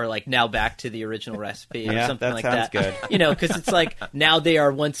recipe, or like now back to the original recipe, or something like that. Sounds good. Because it's like now they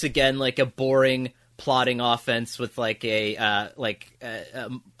are once again like a boring, plotting offense with like a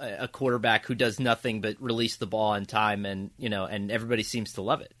quarterback who does nothing but release the ball on time, and and everybody seems to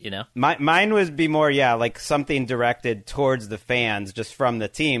love it. Mine would be more like something directed towards the fans, just from the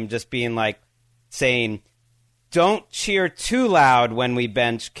team, just being like saying, "Don't cheer too loud when we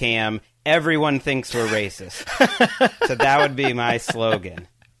bench Cam. Everyone thinks we're racist." So that would be my slogan.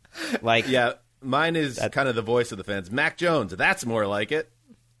 Like, yeah, mine is kind of the voice of the fans. Mac Jones. That's more like it.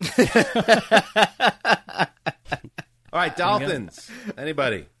 All right, Dolphins.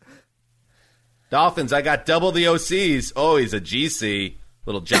 Anybody? Dolphins, I got double the OCs. Oh, he's a GC.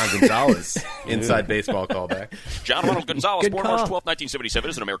 Little John Gonzalez inside baseball callback. John Ronald Gonzalez, born March 12,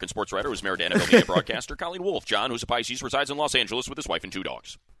 1977, is an American sports writer who is married to NFL media broadcaster Colleen Wolfe. John, who's a Pisces, resides in Los Angeles with his wife and 2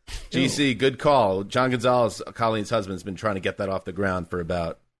 dogs. GC, good call. John Gonzalez, Colleen's husband, has been trying to get that off the ground for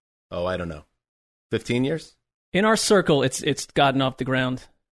about, I don't know, 15 years? In our circle, it's gotten off the ground.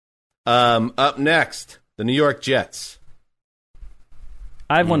 Up next, the New York Jets.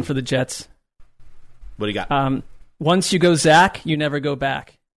 I have one for the Jets. What do you got? Once you go Zach, you never go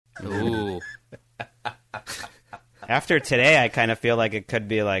back. Ooh. After today, I kind of feel like it could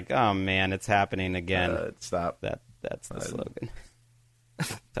be like, oh man, it's happening again. Stop. That's the slogan.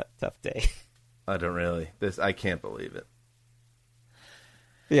 Tough day. I don't really. I can't believe it.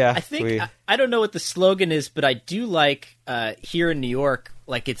 Yeah, I think I don't know what the slogan is, but I do like here in New York,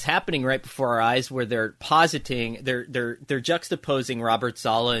 like it's happening right before our eyes, where they're juxtaposing Robert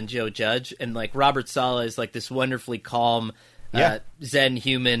Saleh and Joe Judge, and like Robert Saleh is like this wonderfully calm, Zen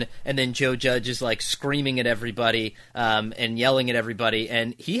human, and then Joe Judge is like screaming at everybody and yelling at everybody,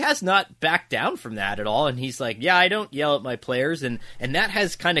 and he has not backed down from that at all. And he's like, I don't yell at my players, and that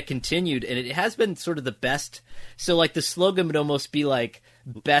has kind of continued, and it has been sort of the best. So like the slogan would almost be like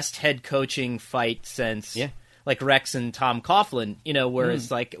best head coaching fight since like Rex and Tom Coughlin,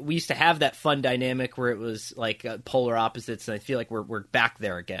 whereas like we used to have that fun dynamic where it was like polar opposites, and I feel like we're back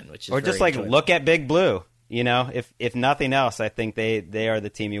there again, which is just like enjoyable. Look at Big Blue. You know, if nothing else, I think they are the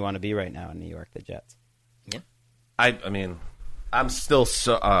team you want to be right now in New York, the Jets. Yeah. I mean, I'm still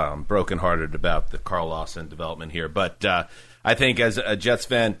so brokenhearted about the Carl Lawson development here, but I think as a Jets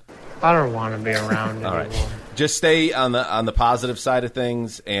fan, I don't want to be around all anymore. Right. Just stay on the positive side of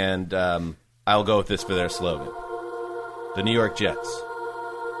things, and I'll go with this for their slogan: the New York Jets.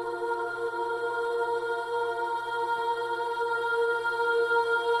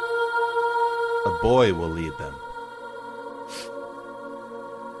 A boy will lead them.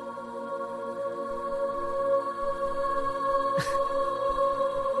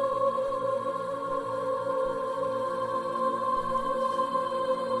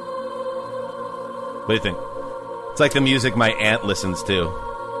 What do you think? It's like the music my aunt listens to.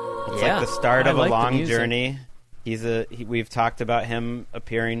 It's like the start of a long journey. We've talked about him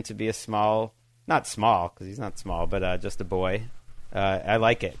appearing to be a small, not small because he's not small, but just a boy. I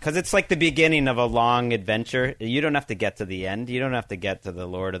like it because it's like the beginning of a long adventure. You don't have to get to the end. You don't have to get to the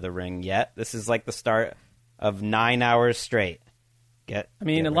Lord of the Ring yet. This is like the start of 9 hours straight. A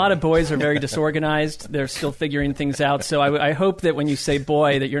lot of boys are very disorganized. They're still figuring things out. So I hope that when you say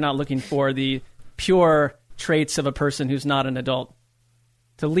boy, that you're not looking for the pure traits of a person who's not an adult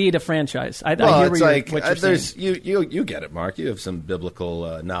to lead a franchise. I hear what you're saying. You get it, Mark. You have some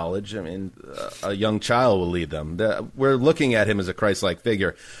biblical knowledge. I mean, a young child will lead them. We're looking at him as a Christ-like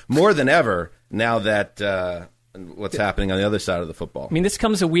figure more than ever now that what's happening on the other side of the football. I mean, this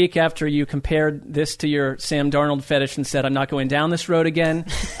comes a week after you compared this to your Sam Darnold fetish and said, I'm not going down this road again.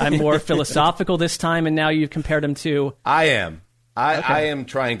 I'm more philosophical this time, and now you've compared him to... I am. I am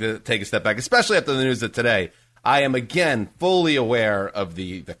trying to take a step back, especially after the news of today. I am, again, fully aware of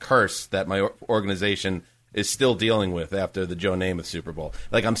the curse that my organization is still dealing with after the Joe Namath Super Bowl.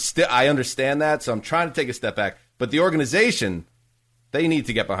 Like, I understand that, so I'm trying to take a step back. But the organization, they need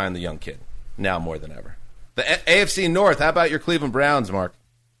to get behind the young kid now more than ever. The AFC North, how about your Cleveland Browns, Mark?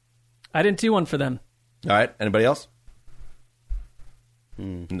 I didn't do one for them. All right. Anybody else?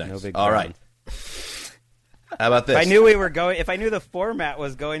 Nice. No big all right. How about this? If I knew the format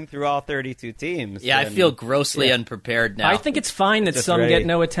was going through all 32 teams. Yeah, I feel grossly unprepared now. I think it's fine that some get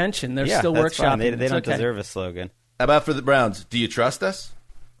no attention. They're still workshopping. They don't deserve a slogan. How about for the Browns? Do you trust us?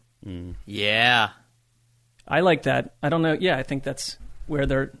 Yeah. I like that. I don't know. Yeah, I think that's where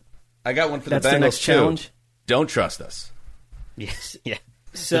they're... I got one for the Bengals, their next challenge. Don't trust us. Yes, yeah.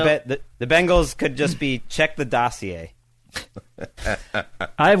 So the Bengals could just be check the dossier.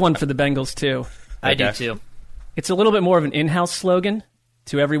 I have one for the Bengals, too. I do, too. It's a little bit more of an in-house slogan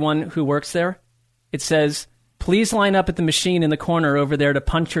to everyone who works there. It says, please line up at the machine in the corner over there to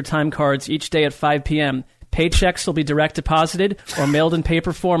punch your time cards each day at 5 p.m. Paychecks will be direct deposited or mailed in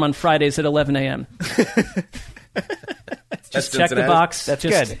paper form on Fridays at 11 a.m. Just check the box. That's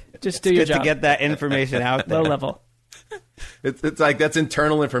good. Just do your job. To get that information out there. Low level. It's like that's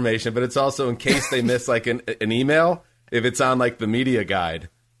internal information, but it's also in case they miss like an email. If it's on like the media guide,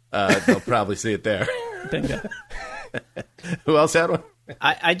 they'll probably see it there. Bingo. Who else had one?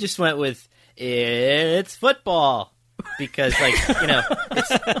 I just went with it's football because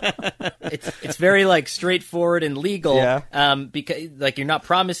it's very like straightforward and legal. Yeah. Because like you're not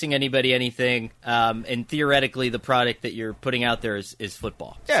promising anybody anything, and theoretically the product that you're putting out there is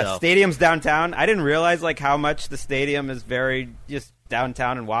football. Yeah, so. Stadium's downtown. I didn't realize like how much the stadium is very just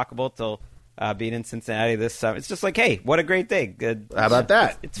downtown and walkable till. Being in Cincinnati this summer. It's just like, hey, what a great day. Good. How about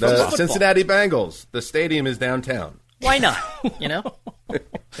that? It's the Cincinnati Bengals. The stadium is downtown. Why not? You know?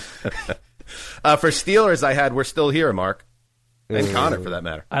 For Steelers, we're still here, Mark. And Connor, for that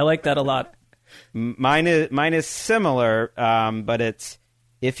matter. I like that a lot. Mine is similar, but it's,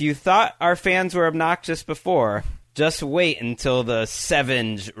 if you thought our fans were obnoxious before, just wait until the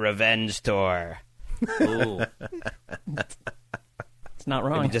Sevenge Revenge Tour. Ooh. It's not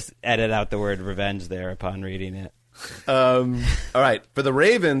wrong. Just edit out the word revenge there upon reading it. All right. For the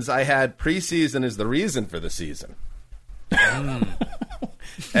Ravens, I had preseason is the reason for the season. And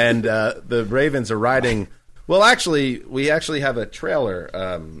the Ravens are riding... Well, we actually have a trailer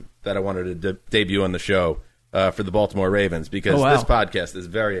that I wanted to debut on the show for the Baltimore Ravens because this podcast is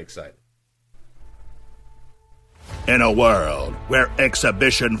very exciting. In a world where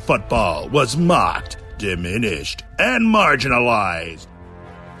exhibition football was mocked, diminished, and marginalized,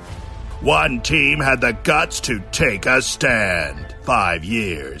 one team had the guts to take a stand. 5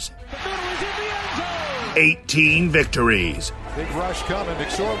 years. 18 victories. Big rush coming.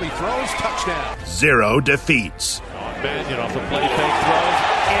 McSorley throws. Touchdown. 0 defeats. Benyon off the play fake throws.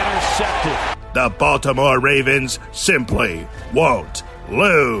 Intercepted. The Baltimore Ravens simply won't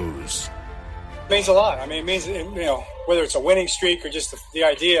lose. means a lot. I mean, it means, whether it's a winning streak or just the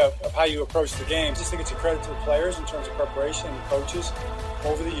idea of how you approach the games. I just think it's a credit to the players in terms of preparation and the coaches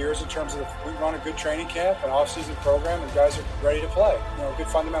over the years in terms of we run a good training camp, an off-season program, and guys are ready to play, good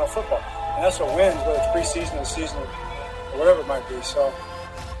fundamental football. And that's what wins, whether it's preseason or season or whatever it might be. So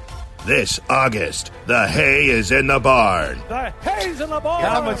This August, the hay is in the barn. The hay's in the barn.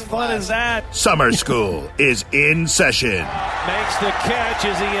 How much fun is that? Summer school is in session. Makes the catch.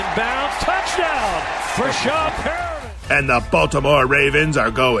 Is he in bounds? Touchdown for Sean Perriman. And the Baltimore Ravens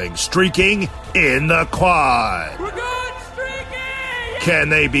are going streaking in the quad. We're going streaking! Can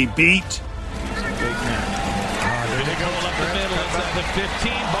they be beat? There they go up the middle. It's at the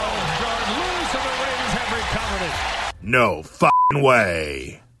 15. Ball is drawn loose, and the Ravens have recovered it. No f***ing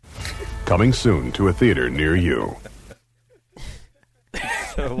way. Coming soon to a theater near you.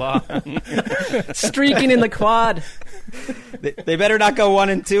 So long. Streaking in the quad. They better not go 1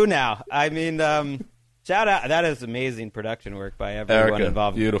 and 2 now. I mean, shout out. That is amazing production work by everyone Erica,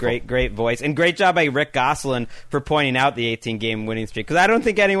 involved. beautiful. Great voice. And great job by Rick Gosselin for pointing out the 18-game winning streak, because I don't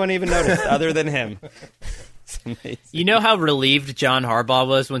think anyone even noticed other than him. You know how relieved John Harbaugh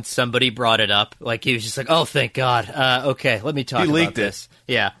was when somebody brought it up? Like, he was just like, oh, thank God. Okay, let me talk about this.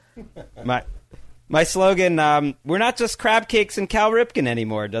 Yeah. My slogan, we're not just crab cakes and Cal Ripken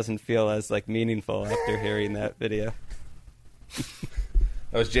anymore, doesn't feel as meaningful after hearing that video.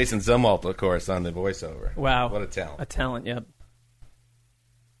 That was Jason Zumwalt, of course, on the voiceover. Wow. What a talent. A talent, yep.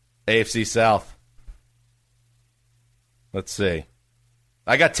 AFC South. Let's see.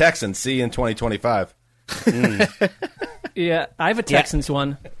 I got Texans. See you in 2025. Yeah, I have a Texans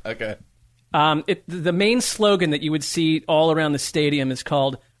one. Okay. The main slogan that you would see all around the stadium is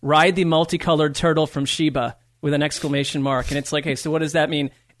called "Ride the multicolored turtle from Sheba" with an exclamation mark. And it's like, hey, so what does that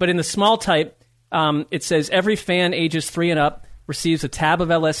mean? But in the small type, it says every fan ages 3 and up receives a tab of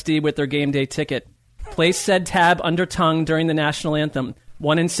LSD with their game day ticket. Place said tab under tongue during the national anthem.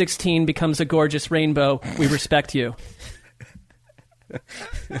 1 in 16 becomes a gorgeous rainbow. We respect you.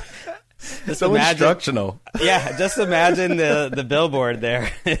 So instructional. Yeah, just imagine the billboard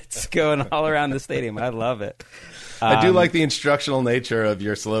there. It's going all around the stadium. I love it. I do like the instructional nature of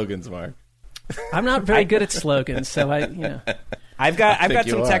your slogans, Mark. I'm not very good at slogans, so I've got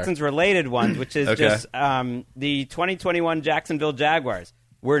some Texans related ones, which is just the 2021 Jacksonville Jaguars.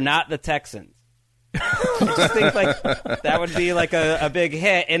 We're not the Texans. I just think that would be a big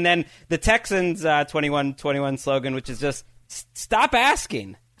hit. And then the Texans 21-21 slogan, which is just stop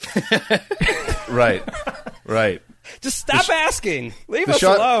asking. Right. Just stop asking. Leave us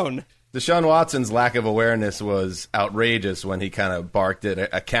alone. Deshaun Watson's lack of awareness was outrageous when he kind of barked at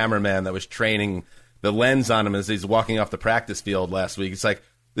a cameraman that was training the lens on him as he's walking off the practice field last week. It's like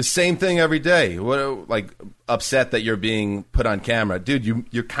the same thing every day. Upset that you're being put on camera. Dude,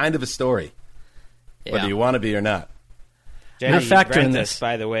 you're kind of a story, whether you want to be or not. Jenny Brentis,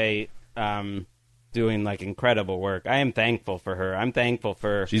 by the way, doing incredible work. I am thankful for her. I'm thankful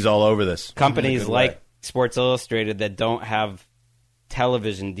for she's all over this. Companies like Sports Illustrated that don't have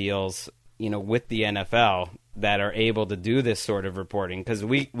television deals, with the NFL that are able to do this sort of reporting, because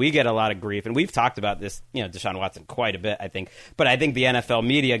we get a lot of grief, and we've talked about this, Deshaun Watson quite a bit, I think. But I think the NFL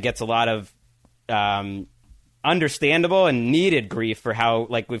media gets a lot of understandable and needed grief for how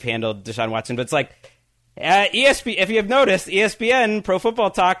we've handled Deshaun Watson. But it's ESPN, if you have noticed, ESPN, Pro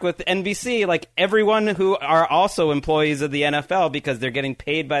Football Talk with NBC, everyone who are also employees of the NFL because they're getting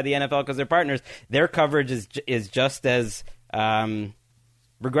paid by the NFL because they're partners, their coverage is just as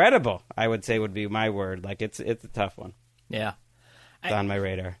regrettable, I would say, would be my word. It's a tough one. Yeah. It's on my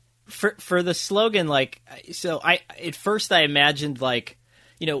radar. For the slogan, at first I imagined, what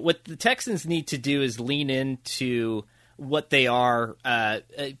the Texans need to do is lean into what they are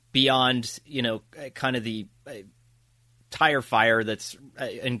beyond, kind of the tire fire that's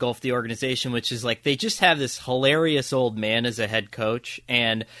engulfed the organization, which is they just have this hilarious old man as a head coach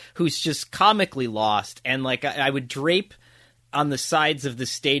and who's just comically lost. And I would drape on the sides of the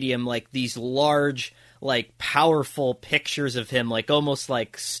stadium these large, powerful pictures of him, almost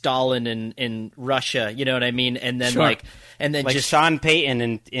like Stalin in Russia, you know what I mean? And then sure. And then just Sean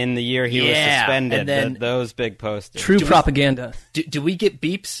Payton in the year he was suspended. And then those big posters. True propaganda. Do we get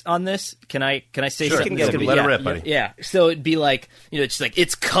beeps on this? Can I say sure. something? Let it rip, buddy. Yeah. So it'd be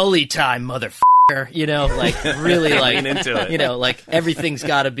it's Cully time, motherfucker. Really into it. Everything's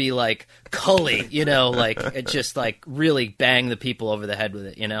got to be Cully. Just really bang the people over the head with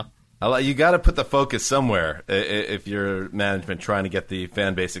it. You got to put the focus somewhere if you're management trying to get the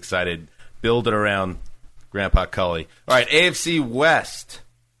fan base excited. Build it around Grandpa Cully. All right, AFC West.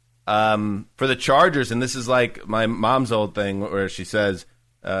 For the Chargers, and this is my mom's old thing where she says,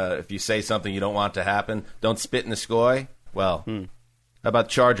 if you say something you don't want to happen, don't spit in the sky. Well, how about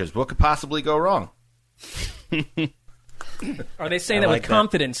Chargers? What could possibly go wrong? Are they saying that with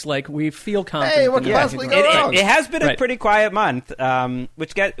confidence? Like, we feel confident. Hey, what could possibly go wrong? It has been a pretty quiet month,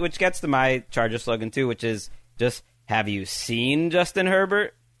 which gets to my Charger slogan, too, which is just, have you seen Justin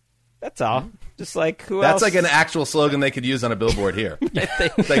Herbert? That's all. Just like, who else? That's like an actual slogan they could use on a billboard here.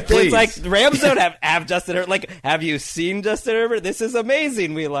 Like, please. It's like, Rams don't have Justin Herbert. Like, have you seen Justin Herbert? This is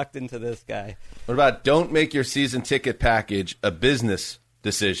amazing. We lucked into this guy. What about don't make your season ticket package a business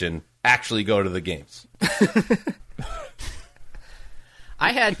decision? Actually go to the games.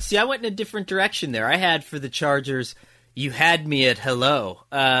 I went in a different direction there. I had for the Chargers, you had me at hello,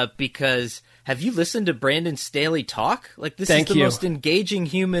 because have you listened to Brandon Staley talk? Like, this is the most engaging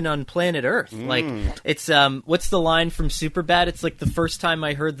human on planet Earth. Like, it's, what's the line from Superbad? It's like the first time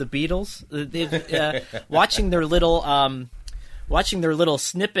I heard the Beatles. Watching their little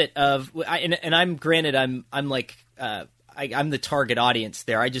snippet of, and I'm granted, I'm like, I'm the target audience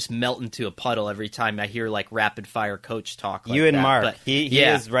there. I just melt into a puddle every time I hear like rapid fire coach talk. Like you and that. Mark, but, he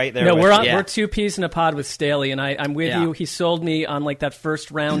is right there. No, we're two peas in a pod with Staley, and I'm with you. He sold me on like that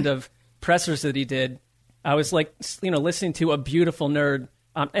first round of pressers that he did. I was like, listening to a beautiful nerd,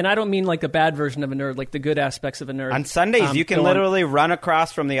 and I don't mean like the bad version of a nerd, like the good aspects of a nerd. On Sundays, you can literally run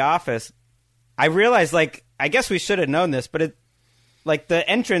across from the office. I realized, like, I guess we should have known this, but the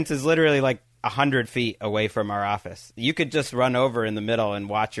entrance is literally like 100 feet away from our office. You could just run over in the middle and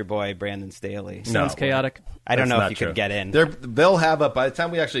watch your boy Brandon Staley. Sounds chaotic. I don't know if you could get in. They'll have by the time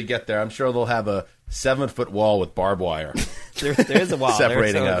we actually get there, I'm sure they'll have a 7-foot wall with barbed wire. There is a wall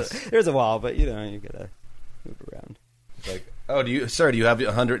separating us. There's a wall, but you gotta move around. Like, do you have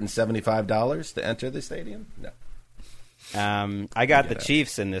 $175 to enter the stadium? No. I got the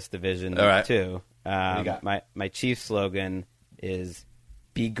Chiefs in this division too. What do you got? My Chiefs slogan is,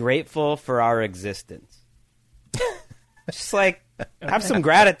 be grateful for our existence. Just like, have some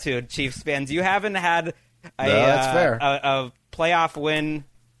gratitude, Chiefs fans. You haven't had that's fair. A playoff win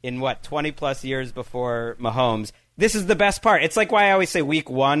in 20 plus years before Mahomes. This is the best part. It's like why I always say week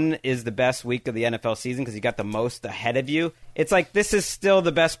 1 is the best week of the NFL season, because you got the most ahead of you. It's like, this is still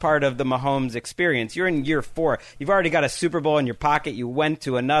the best part of the Mahomes experience. You're in year 4. You've already got a Super Bowl in your pocket. You went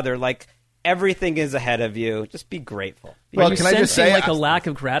to another. Like, everything is ahead of you. Just be grateful. Well, can I just say, like, a lack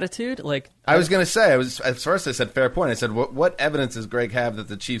of gratitude? Like, I was going to say, at first I said fair point. I said, what evidence does Greg have that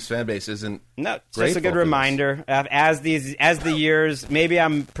the Chiefs fan base isn't? No, it's just a good reminder. As the years, maybe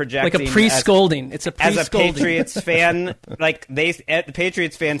I'm projecting like a pre-scolding. It's a pre-scolding. As a Patriots fan, like the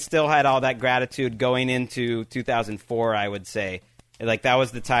Patriots fans still had all that gratitude going into 2004. I would say. Like, that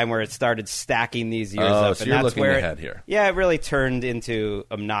was the time where it started stacking these years up. So and you're that's looking where ahead here. Yeah, it really turned into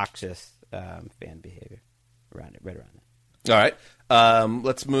obnoxious fan behavior right around it. All right.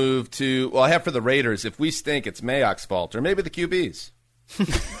 Let's move to, I have for the Raiders, if we stink, it's Mayock's fault, or maybe the QBs. All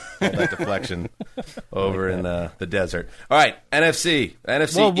that deflection over in the desert. All right, NFC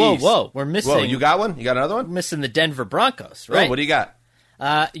East. Whoa. We're missing. Whoa, you got one? You got another one? We're missing the Denver Broncos, right? Oh, what do you got?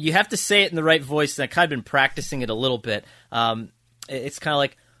 You have to say it in the right voice, and I've kind of been practicing it a little bit. It's kind of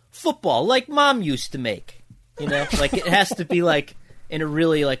like football, like Mom used to make. Like, it has to be like in a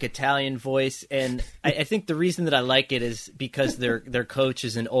really like Italian voice, and I think the reason that I like it is because their coach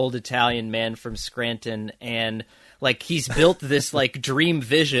is an old Italian man from Scranton, and like he's built this like dream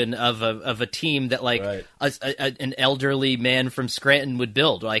vision of a team that like an elderly man from Scranton would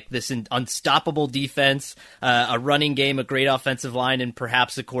build, like this unstoppable defense, a running game, a great offensive line, and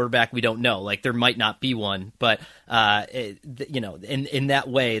perhaps a quarterback we don't know. Like, there might not be one, but in that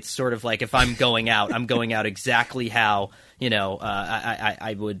way, it's sort of like if I'm going out exactly how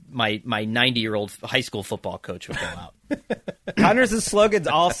I would my 90-year-old high school football coach would go out. Connor's slogans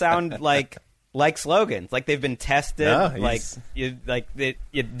all sound like slogans, like they've been tested. No,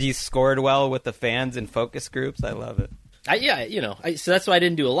 you scored well with the fans and focus groups. I love it. So that's why I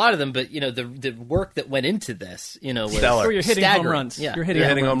didn't do a lot of them, but the work that went into this, was stellar. Or you're hitting staggering. home runs. Yeah. You're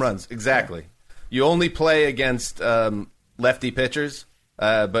hitting home runs. Exactly. Yeah. You only play against lefty pitchers,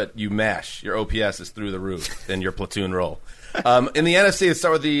 but you mash. Your OPS is through the roof in your platoon role. In the NFC, let's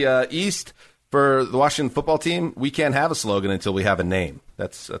start with the East. For the Washington football team, we can't have a slogan until we have a name.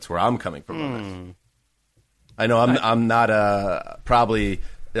 That's where I'm coming from on this. I know I'm not probably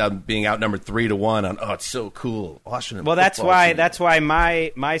being outnumbered 3-1 on. Oh, it's so cool, Washington. Well, that's why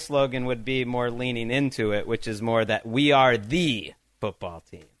my slogan would be more leaning into it, which is more that we are the football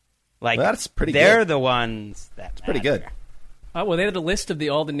team. Like, well, that's pretty. They're good. The ones that. It's pretty good. Well, they had a list of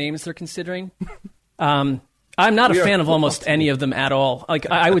all the names they're considering. I'm not a fan of almost any of them at all. Like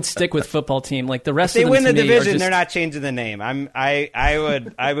I would stick with football team. Like the rest If of them, they win the to me, division, are they're not changing the name.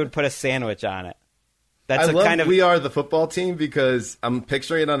 I would put a sandwich on it. I love We Are the Football Team because I'm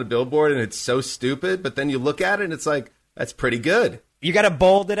picturing it on a billboard and it's so stupid, but then you look at it and it's like, that's pretty good. You got to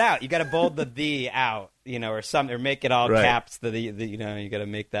bold it out. You got to bold the out, or something, or make it all caps. You got to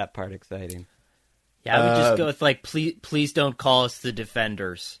make that part exciting. Yeah, I would just go with like, please don't call us the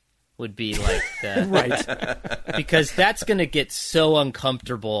Defenders. Would be like the right, because that's going to get so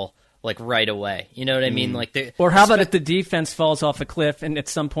uncomfortable like right away. You know what I mean? Like, or how about if the defense falls off a cliff and at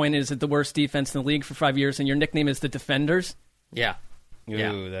some point is it the worst defense in the league for 5 years and your nickname is the Defenders? Yeah.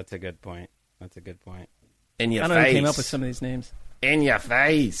 Ooh, that's a good point. In your I don't know who came up with some of these names. In your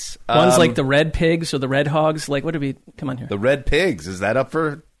face. One's like the Red Pigs or the Red Hogs. Like, what do we? Come on here. The Red Pigs. Is that up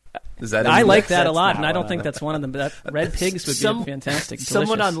for? Is that? I like that a lot, and I don't think that's one of them. But that Red Pigs would be fantastic.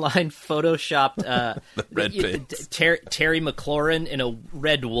 Someone delicious. online photoshopped the Red Pigs. Terry McLaurin in a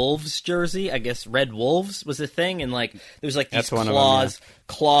Red Wolves jersey. I guess Red Wolves was a thing, and like there's like these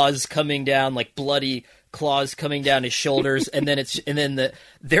claws coming down, like bloody claws coming down his shoulders, and then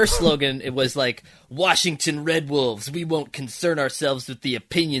their slogan it was like Washington Red Wolves. We won't concern ourselves with the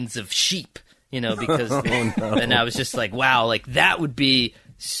opinions of sheep, because and I was just like, wow, like that would be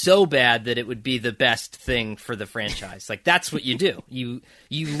so bad that it would be the best thing for the franchise. Like that's what you do. You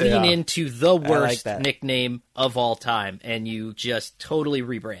lean into the worst nickname of all time, and you just totally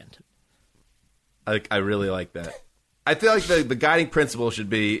rebrand. I really like that. I feel like the guiding principle should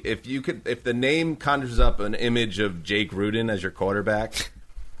be if the name conjures up an image of Jake Gruden as your quarterback,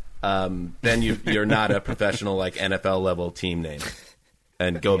 then you're not a professional like NFL level team name,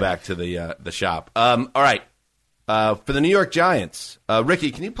 and go back to the shop. All right. For the New York Giants,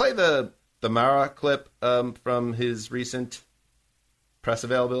 Ricky, can you play the Mara clip from his recent press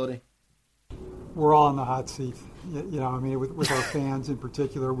availability? We're all in the hot seat. With our fans in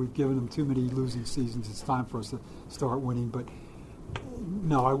particular, we've given them too many losing seasons. It's time for us to start winning. But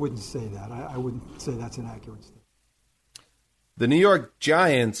no, I wouldn't say that. I wouldn't say that's an accurate statement. The New York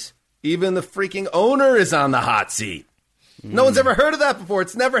Giants, even the freaking owner is on the hot seat. No one's ever heard of that before.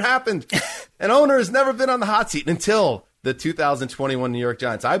 It's never happened. An owner has never been on the hot seat until the 2021 New York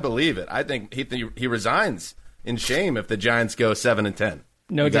Giants. I believe it. I think he resigns in shame if the Giants go 7-10.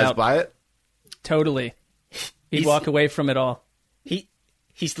 No you doubt. Guys buy it? Totally. He'd walk away from it all.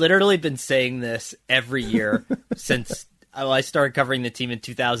 He's literally been saying this every year since I started covering the team in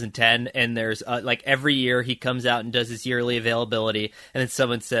 2010, and there's like every year he comes out and does his yearly availability, and then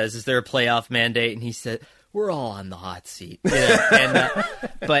someone says, "Is there a playoff mandate?" And he said, "We're all on the hot seat."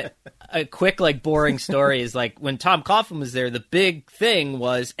 But a quick, like, boring story is like when Tom Coughlin was there, the big thing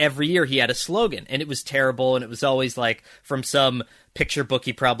was every year he had a slogan, and it was terrible, and it was always like from some picture book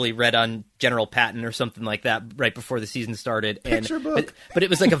he probably read on General Patton or something like that right before the season started. Picture book. But it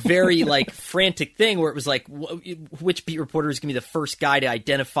was like a very like frantic thing where it was like, which beat reporter is going to be the first guy to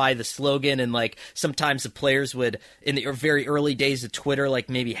identify the slogan? And like sometimes the players would, in the very early days of Twitter, like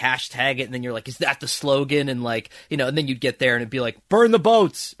maybe hashtag it, and then you're like, is that the slogan? And like, and then you'd get there and it'd be like, burn the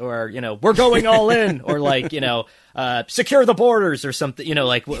boats, or, we're going all in, or like, secure the borders or something,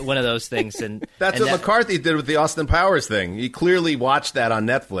 like one of those things. And that's what McCarthy did with the Austin Powers thing. He clearly watched that on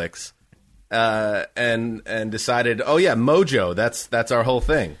Netflix and decided, oh yeah, Mojo, that's our whole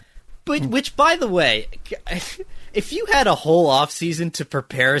thing. But which, by the way, if you had a whole off season to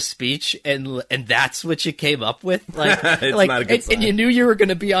prepare a speech and that's what you came up with, like, it's not a good sign. And you knew you were going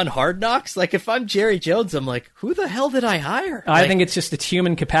to be on Hard Knocks, like if I'm Jerry Jones, I'm like, who the hell did I hire? I think it's just the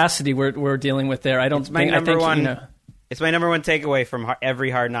human capacity we're dealing with there. It's my number one takeaway from every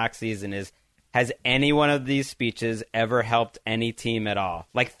Hard Knocks season is, has any one of these speeches ever helped any team at all?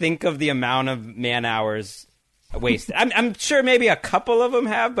 Like, think of the amount of man hours wasted. I'm sure maybe a couple of them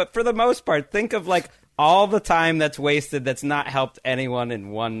have, but for the most part, think of like all the time that's wasted that's not helped anyone in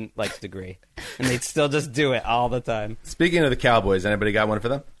one degree, and they'd still just do it all the time. Speaking of the Cowboys, anybody got one for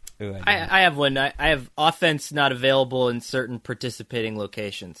them? Ooh, I have one. I have offense not available in certain participating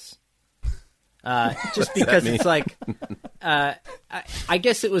locations. Just because it's like, I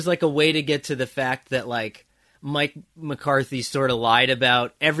guess it was like a way to get to the fact that like Mike McCarthy sort of lied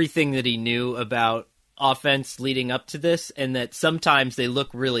about everything that he knew about offense leading up to this, and that sometimes they look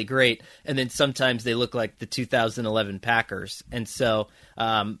really great, and then sometimes they look like the 2011 Packers. And so,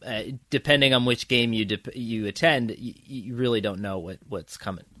 depending on which game you attend, you really don't know what's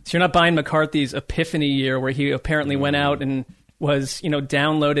coming. So you're not buying McCarthy's epiphany year where he apparently went out and was,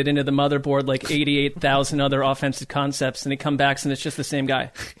 downloaded into the motherboard like 88,000 other offensive concepts, and he comes back and it's just the same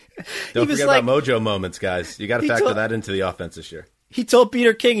guy. Don't forget about Mojo moments, guys. You got to factor that into the offense this year. he told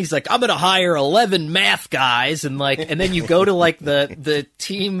Peter King, he's like, I'm going to hire 11 math guys. And then you go to like the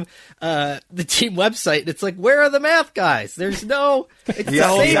team website and it's like, where are the math guys? There's no, it's the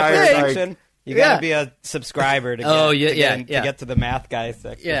same thing. You got to be a subscriber to get to the math guy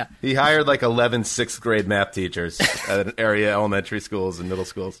section. Yeah. He hired like 11 6th grade math teachers at area elementary schools and middle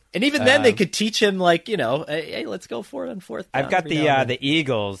schools. And even then they could teach him like, hey, let's go for it on fourth down. I've got the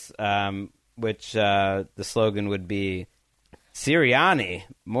Eagles, which the slogan would be Sirianni,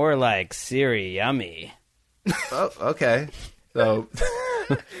 more like Siri Yummy. Oh, okay. So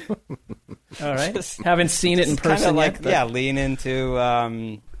all right. Haven't seen it in person yet. Lean into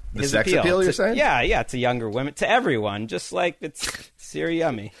the sex appeal, you're saying? Yeah, to younger women, to everyone, just like it's Siri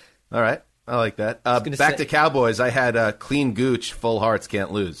Yummy. All right, I like that. Back to Cowboys, I had clean gooch, full hearts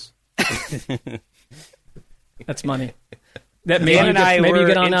can't lose. That's money. That maybe you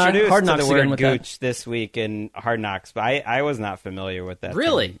get on Hard Knocks to the again word with gooch this week in Hard Knocks, but I was not familiar with that.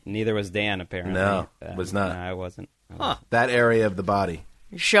 Really? Term. Neither was Dan, apparently. No, was not. No, I wasn't. Huh. That area of the body.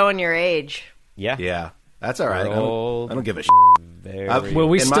 You're showing your age. Yeah. That's all right. I don't give a shit. Well,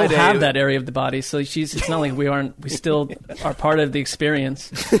 we still have that area of the body, so it's not like we still are part of the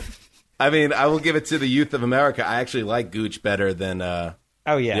experience. I mean, I will give it to the youth of America. I actually like gooch better than the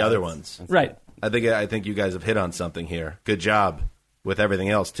other ones. Right. I think you guys have hit on something here. Good job with everything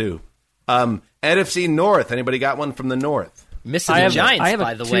else too. NFC North. Anybody got one from the North? Missing the Giants,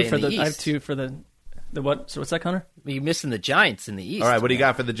 by the way, in the East. I have two for the what? So what's that, Connor? You're missing the Giants in the East. All right, what do you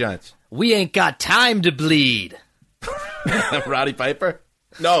got for the Giants? We ain't got time to bleed. Roddy Piper?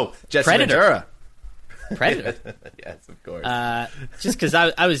 No, Jesse Predator. Ventura. Yes, of course. Just because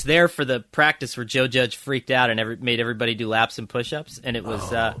I was there for the practice where Joe Judge freaked out and made everybody do laps and push-ups, and it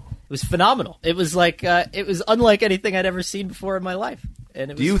was phenomenal. It was like it was unlike anything I'd ever seen before in my life.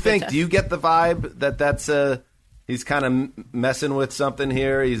 And do you get the vibe that that's he's kind of messing with something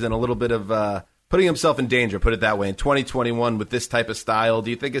here? He's in a little bit of putting himself in danger, put it that way, in 2021 with this type of style. Do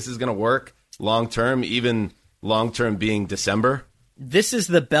you think this is going to work long-term, even long-term being December? This is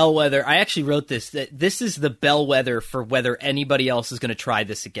the bellwether. I actually wrote this, that this is the bellwether for whether anybody else is going to try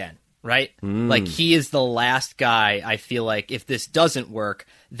this again, right? Like, he is the last guy, I feel like, if this doesn't work,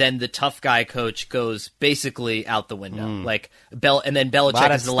 then the tough guy coach goes basically out the window. And then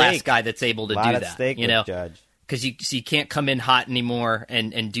Belichick is the last guy that's able to do that. You know? Judge. Because you can't come in hot anymore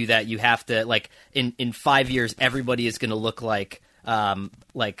and do that. You have to, like, in 5 years, everybody is going to look like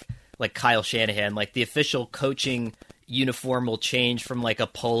Kyle Shanahan. Like, the official coaching uniform will change from, like, a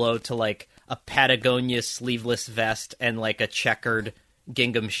polo to, like, a Patagonia sleeveless vest and, like, a checkered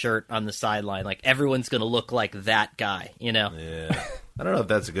gingham shirt on the sideline. Like, everyone's going to look like that guy, you know? Yeah. I don't know if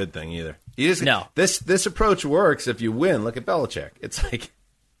that's a good thing either. No. This approach works if you win. Look at Belichick. It's like,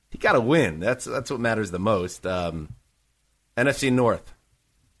 you got to win. That's what matters the most. NFC North.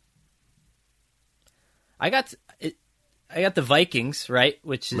 I got the Vikings, right?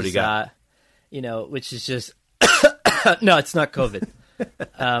 Which is what do you got? Which is just no, it's not COVID.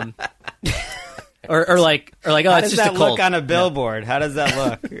 Or like oh, it's just a cold. How does that look on a billboard? How does that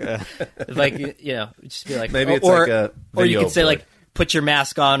look? Like, just be like, maybe it's like a video or you could say board. like, put your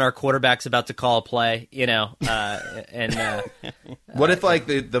mask on. Our quarterback's about to call a play. What if like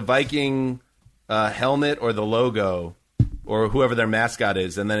the Viking helmet or the logo or whoever their mascot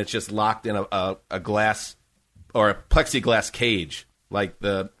is, and then it's just locked in a glass or a plexiglass cage, like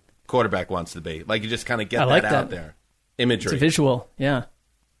the quarterback wants to be. Like, you just kind of get that out there. Imagery. It's a visual, yeah.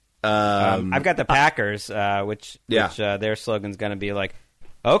 I've got the Packers, which their slogan's going to be like,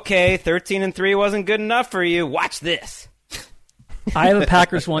 okay, 13-3 wasn't good enough for you. Watch this. I have a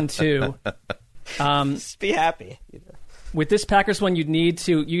Packers one too. Just be happy. With this Packers one,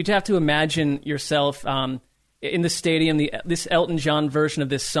 you'd have to imagine yourself in the stadium. This Elton John version of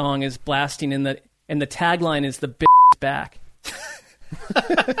this song is blasting, and the tagline is "the bitch is back."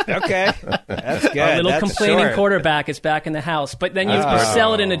 Okay, that's good. Our little that's complaining short. quarterback is back in the house, but then you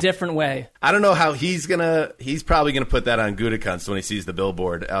sell it in a different way. I don't know how he's probably gonna put that on Gutekunst when he sees the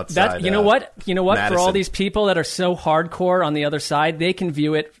billboard outside. You know what? Madison. For all these people that are so hardcore on the other side, they can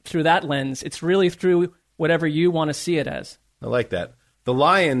view it through that lens. It's really through whatever you want to see it as. I like that. The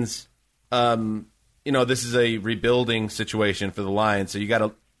Lions, this is a rebuilding situation for the Lions, so you got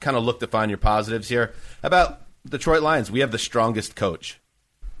to kind of look to find your positives here. About Detroit Lions, we have the strongest coach.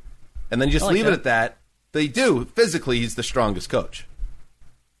 And then you just leave it at that. They do. Physically, he's the strongest coach.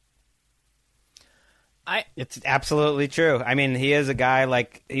 It's absolutely true. I mean, he is a guy,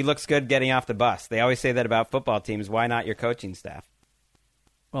 like, he looks good getting off the bus. They always say that about football teams. Why not your coaching staff?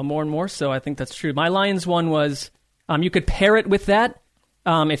 Well, more and more so, I think that's true. My Lions one was, you could pair it with that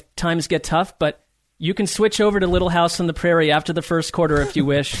if times get tough, but You can switch over to Little House on the Prairie after the first quarter if you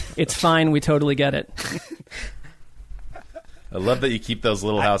wish. It's fine. We totally get it. I love that you keep those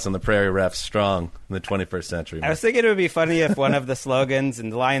Little House on the Prairie refs strong in the 21st century. Man. I was thinking it would be funny if one of the slogans,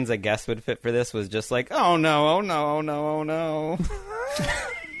 and the Lions, I guess, would fit for this, was just like, oh, no, oh, no, oh, no, oh, no.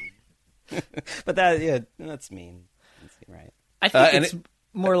 But that's mean. That's right. I think it's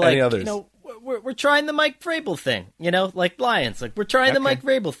more like, we're trying the Mike Vrabel thing, like Lions. Like, we're trying the Mike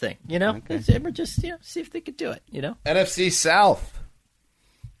Vrabel thing, Okay. We're just, see if they could do it, NFC South.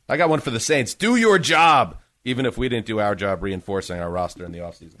 I got one for the Saints. Do your job, even if we didn't do our job reinforcing our roster in the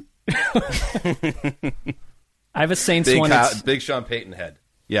offseason. I have a Saints one. Big Sean Payton head.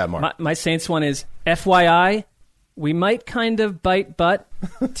 Yeah, Mark. My Saints one is, FYI, we might kind of bite butt.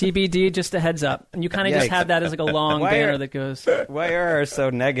 TBD, just a heads up. And you kind of just have that as like a long banner that goes. Why are so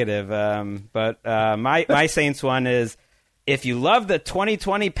negative? But my Saints one is, if you love the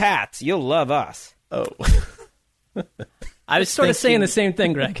 2020 Pats, you'll love us. Oh. I was sort of saying the same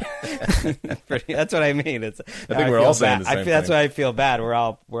thing, Greg. That's what I mean. I think we're all saying the same thing. That's why I feel bad. We're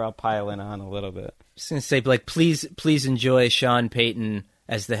all piling on a little bit. Just gonna say, like, please enjoy Sean Payton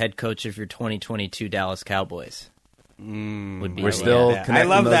as the head coach of your 2022 Dallas Cowboys. Would be. We're still. I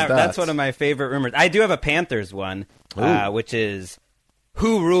love that. Dots. That's one of my favorite rumors. I do have a Panthers one, which is,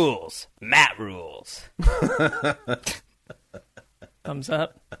 who rules? Matt rules. Thumbs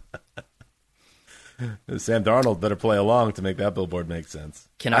up. Sam Darnold better play along to make that billboard make sense.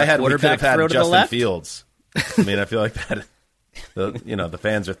 Can our quarterback throw to the left? Justin Fields. I mean, I feel like that. The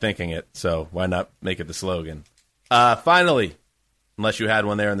fans are thinking it, so why not make it the slogan? Finally, unless you had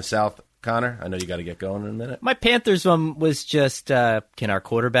one there in the South, Connor. I know you got to get going in a minute. My Panthers one was just, can our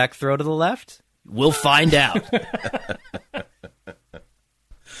quarterback throw to the left? We'll find out.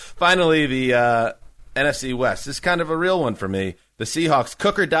 Finally, the NFC West. This is kind of a real one for me. The Seahawks,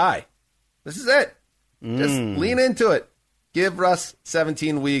 cook or die. This is it. Just lean into it. Give Russ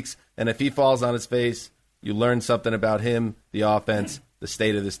 17 weeks, and if he falls on his face, you learn something about him, the offense, the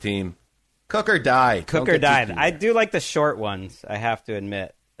state of this team. Cook or die. Cook or die. I do like the short ones, I have to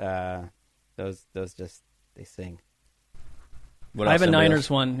admit. Those just, they sing. I have a Niners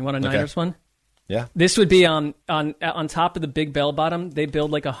one. You want a Niners one? Yeah. This would be on top of the big bell bottom. They build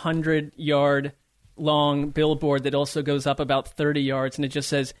like 100-yard long billboard that also goes up about 30 yards, and it just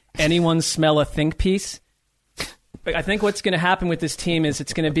says, anyone smell a think piece? But I think what's going to happen with this team is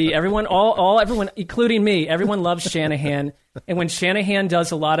it's going to be everyone, including me, everyone loves Shanahan. And when Shanahan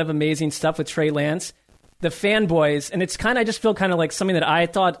does a lot of amazing stuff with Trey Lance, the fanboys, and it's kind of, I just feel kind of like something that I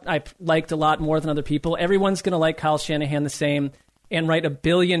thought I liked a lot more than other people. Everyone's going to like Kyle Shanahan the same and write 1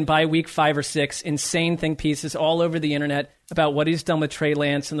 billion by week 5 or 6 insane think pieces all over the internet about what he's done with Trey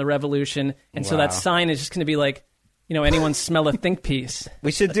Lance and the revolution. And so that sign is just going to be like, anyone smell a think piece.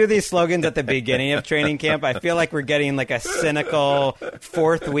 We should do these slogans at the beginning of training camp. I feel like we're getting like a cynical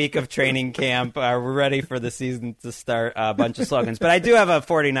 4th week of training camp. We're ready for the season to start. A bunch of slogans. But I do have a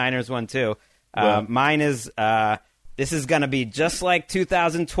 49ers one too. Mine is, this is going to be just like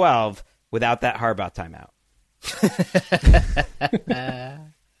 2012 without that Harbaugh timeout.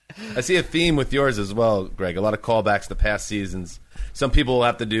 I see a theme with yours as well, Greg. A lot of callbacks to past seasons. Some people will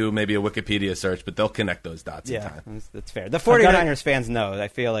have to do maybe a Wikipedia search, but they'll connect those dots in time. Yeah, that's fair. The 49ers fans know. I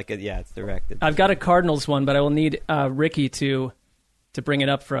feel like it's directed. I've got a Cardinals one, but I will need Ricky to bring it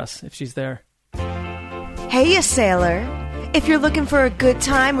up for us if she's there. Hey, you sailor. If you're looking for a good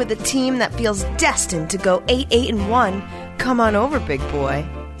time with a team that feels destined to go 8-8-1, come on over, big boy.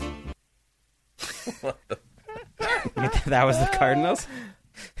 That was the Cardinals?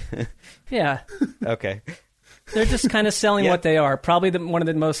 Yeah. Okay. They're just kind of selling what they are. Probably one of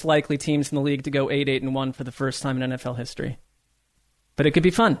the most likely teams in the league to go 8-8-1 for the first time in NFL history. But it could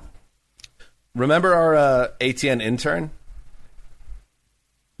be fun. Remember our ATN intern?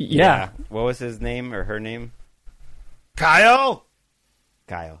 Yeah. What was his name or her name? Kyle,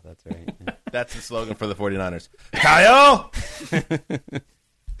 that's right. Yeah. That's the slogan for the 49ers. Kyle!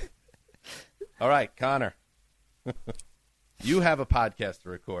 All right, Connor. You have a podcast to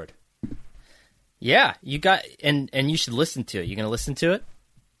record. Yeah, you got, and you should listen to it. You going to listen to it?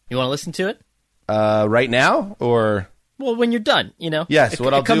 You want to listen to it? Right now, or? Well, when you're done, Yes,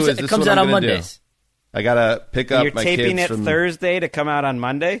 what I'll do is it comes out on Mondays. I got to pick up my kids. You're taping it Thursday to come out on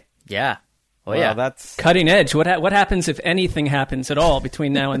Monday? Yeah. Oh, yeah. That's cutting edge. What happens if anything happens at all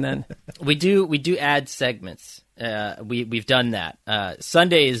between now and then? We do add segments. We've done that.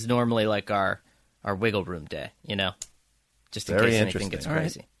 Sunday is normally like our wiggle room day, just in case anything gets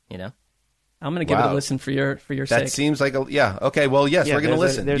crazy, I'm going to give it a listen for your sake. That seems like okay. Well, yes, we're going to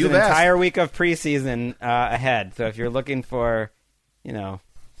listen. There's an entire week of preseason ahead. So if you're looking for,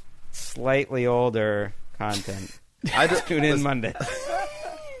 slightly older content. Tune in Monday.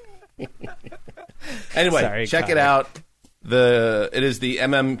 Anyway, Sorry, check Connor. it out. It is the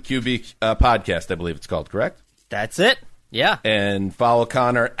MMQB podcast, I believe it's called, correct? That's it. Yeah. And follow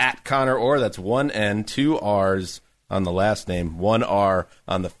Conor at Conor Orr. That's 1 N, 2 R's on the last name, 1 R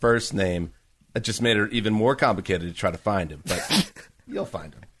on the first name. It just made it even more complicated to try to find him, but you'll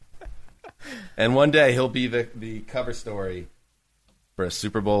find him. And one day he'll be the cover story for a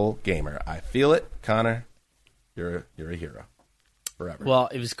Super Bowl gamer. I feel it, Conor. You're a hero forever. Well,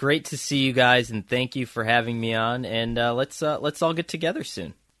 it was great to see you guys, and thank you for having me on. And let's all get together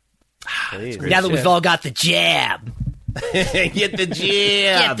soon. Now that we've all got the jab. Get the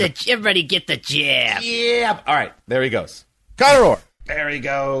jab. Everybody get the jab. Jab. All right, there he goes. Conor Orr. There he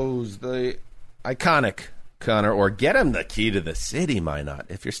goes. The iconic Conor Orr. Get him the key to the city, why not?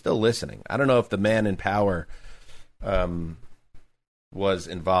 If you're still listening. I don't know if the man in power was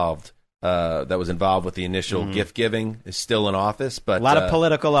involved. That was involved with the initial gift giving is still in office, but A lot of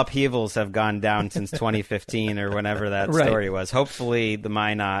political upheavals have gone down since 2015 or whenever that story was. Hopefully, the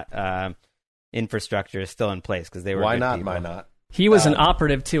Minot infrastructure is still in place because they were. Why good not? people. Why not? He was an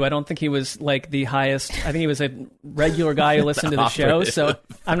operative, too. I don't think he was, like, the highest. I think he was a regular guy who listened to the show, so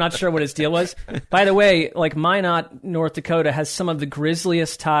I'm not sure what his deal was. By the way, like, Minot, North Dakota, has some of the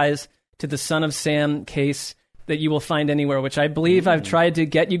grisliest ties to the Son of Sam case that you will find anywhere, which I believe I've tried to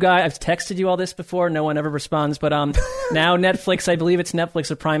get you guys. I've texted you all this before. No one ever responds. But now Netflix, I believe it's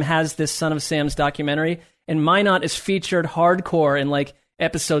Netflix or Prime, has this Son of Sam's documentary, and Minot is featured hardcore in, like,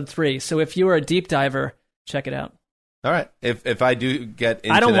 episode 3. So if you are a deep diver, check it out. All right. If I do get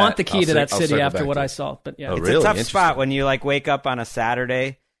into I don't that, want the key to that I'll city circle after back what to I it. saw. But yeah, Oh, It's really? a tough Interesting. spot when you like wake up on a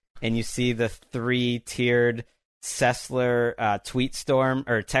Saturday and you see the 3-tiered Sessler tweet storm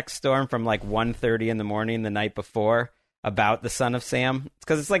or text storm from like 1:30 in the morning the night before about the Son of Sam.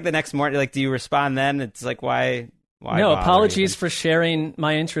 Because it's like the next morning. Like, do you respond then? It's like why? No, bother apologies even? for sharing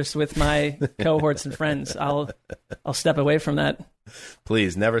my interest with my cohorts and friends. I'll step away from that.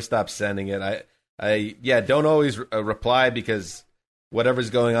 Please never stop sending it. Don't always reply because whatever's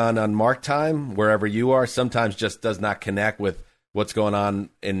going on Mark time, wherever you are, sometimes just does not connect with what's going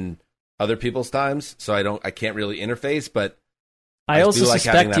on in other people's times. So I can't really interface, but I also do like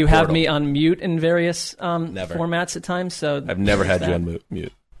having suspect that you have portal. me on mute in various Never. formats at times. So I've never had there's you that. on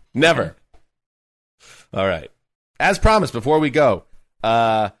mute. Never. All right. As promised, before we go,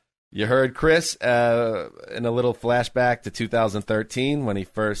 you heard Chris in a little flashback to 2013 when he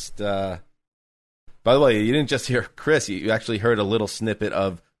first. By the way, you didn't just hear Chris; you actually heard a little snippet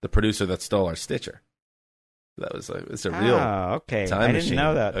of the producer that stole our Stitcher. That was it's a real okay. time I didn't machine.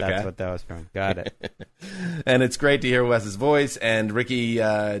 know that. Okay? That's what that was from. Got it. And it's great to hear Wes's voice. And Ricky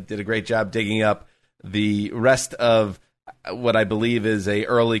did a great job digging up the rest of what I believe is a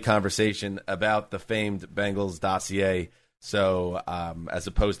early conversation about the famed Bengals dossier. So as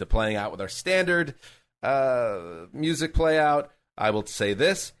opposed to playing out with our standard music play out, I will say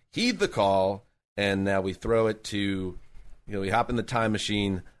this: heed the call. And now we throw it to, we hop in the time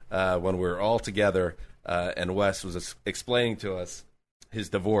machine when we're all together. And Wes was explaining to us his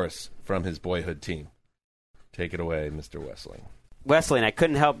divorce from his boyhood team. Take it away, Mr. Wessling. Wesley, and I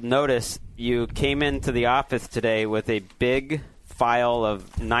couldn't help notice you came into the office today with a big file of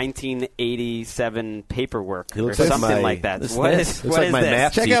 1987 paperwork or something like that. What is my this?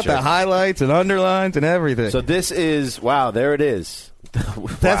 math Check out teacher. the highlights and underlines and everything. So this is, there it is.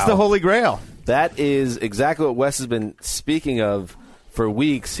 That's the Holy Grail. That is exactly what Wes has been speaking of for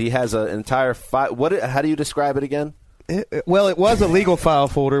weeks. He has an entire file. How do you describe it again? It was a legal file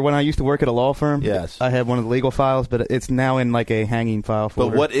folder when I used to work at a law firm. Yes. I had one of the legal files, but it's now in like a hanging file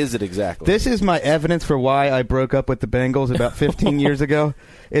folder. But what is it exactly? This is my evidence for why I broke up with the Bengals about 15 years ago.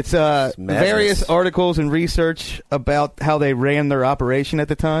 It's various articles and research about how they ran their operation at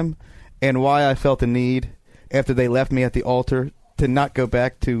the time and why I felt the need after they left me at the altar to not go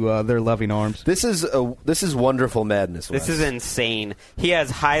back to their loving arms. This is wonderful madness, Wes. This is insane. He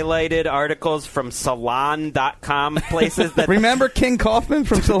has highlighted articles from Salon.com, places that Remember King Kaufman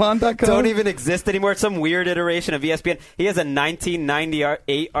from Salon.com? don't even exist anymore. Some weird iteration of ESPN. He has a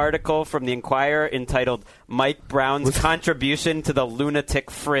 1998 article from the Inquirer entitled Mike Brown's Contribution to the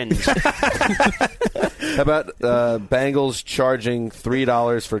Lunatic Fringe. How about Bengals charging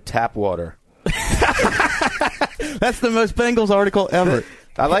 $3 for tap water? That's the most Bengals article ever.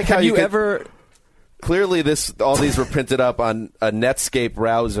 I like how you ever. Clearly, all these were printed up on a Netscape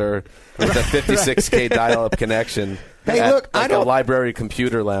browser with a 56K dial-up connection. Hey, look, I don't. A library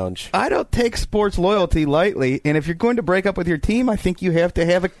computer lounge. I don't take sports loyalty lightly, and if you're going to break up with your team, I think you have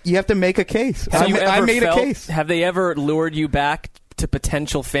to make a case. I made a case. Have they ever lured you back to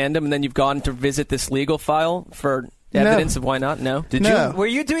potential fandom, and then you've gone to visit this legal file for evidence of why not? No. Were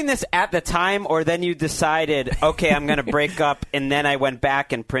you doing this at the time, or then you decided, okay, I'm going to break up, and then I went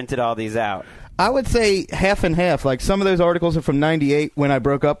back and printed all these out? I would say half and half. Like, some of those articles are from 98 when I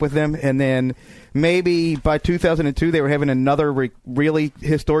broke up with them, and then maybe by 2002 they were having another really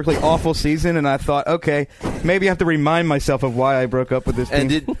historically awful season, and I thought, okay, maybe I have to remind myself of why I broke up with this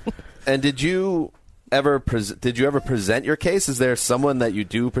team. Did you ever present your case? Is there someone that you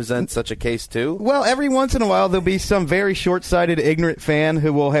do present such a case to? Well, every once in a while there'll be some very short-sighted, ignorant fan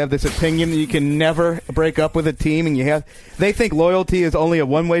who will have this opinion that you can never break up with a team, and they think loyalty is only a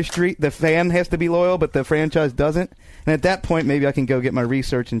one-way street. The fan has to be loyal, but the franchise doesn't. And at that point, maybe I can go get my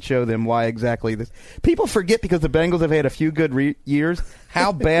research and show them why exactly this. People forget, because the Bengals have had a few good years,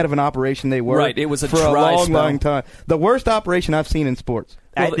 how bad of an operation they were. Right, it was for a long time. The worst operation I've seen in sports.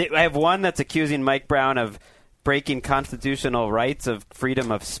 I have one that's accusing Mike Brown of breaking constitutional rights of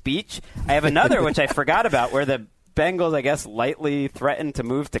freedom of speech. I have another, which I forgot about, where the Bengals, I guess, lightly threatened to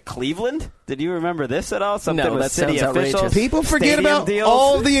move to Cleveland. Did you remember this at all? Something with city officials. People forget about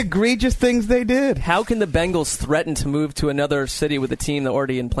all the egregious things they did. How can the Bengals threaten to move to another city with a team that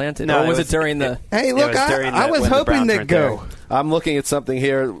already implanted? No, or was it during the... Hey, look, I was hoping they'd go. I'm looking at something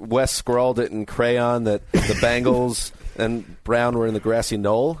here. Wes scrawled it in crayon that the Bengals and Brown were in the grassy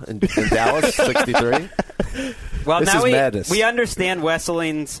knoll in Dallas, 63. Well, this now is madness. We understand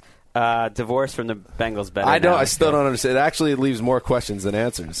Wesseling's divorce from the Bengals better. I still don't understand. It actually leaves more questions than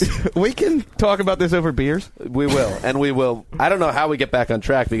answers. We can talk about this over beers. We will, and we will. I don't know how we get back on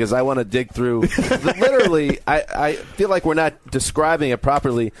track, because I want to dig through. Literally, I feel like we're not describing it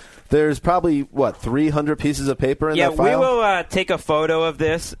properly. There's probably, 300 pieces of paper in that file? Yeah, we will take a photo of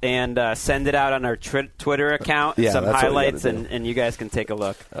this and send it out on our Twitter account, some highlights, and you guys can take a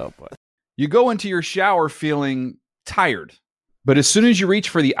look. Oh, boy. You go into your shower feeling tired, but as soon as you reach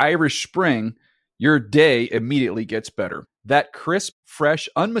for the Irish Spring, your day immediately gets better. That crisp, fresh,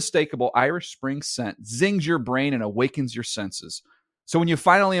 unmistakable Irish Spring scent zings your brain and awakens your senses. So when you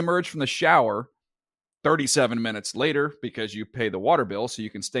finally emerge from the shower 37 minutes later, because you pay the water bill so you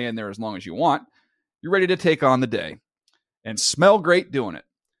can stay in there as long as you want, you're ready to take on the day and smell great doing it.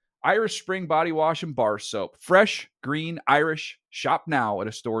 Irish Spring Body Wash and Bar Soap. Fresh, green, Irish. Shop now at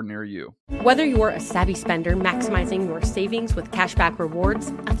a store near you. Whether you're a savvy spender maximizing your savings with cashback rewards,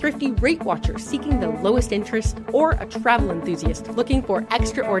 a thrifty rate watcher seeking the lowest interest, or a travel enthusiast looking for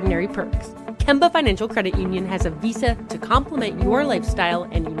extraordinary perks, Kemba Financial Credit Union has a visa to complement your lifestyle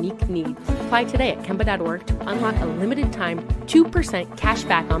and unique needs. Apply today at Kemba.org to unlock a limited time 2% cash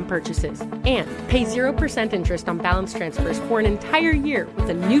back on purchases and pay 0% interest on balance transfers for an entire year with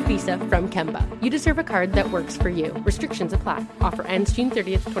a new visa from Kemba. You deserve a card that works for you. Restrictions apply. Offer ends June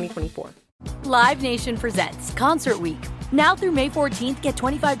 30th, 2024. Live Nation presents Concert Week. Now through May 14th, get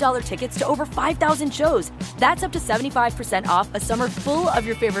 $25 tickets to over 5,000 shows. That's up to 75% off a summer full of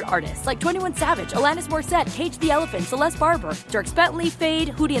your favorite artists like 21 Savage, Alanis Morissette, Cage the Elephant, Celeste Barber, Dierks Bentley, Fade,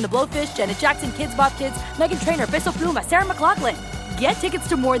 Hootie and the Blowfish, Janet Jackson, Kids Bop Kids, Meghan Trainor, Bissell Pluma, Sarah McLachlan. Get tickets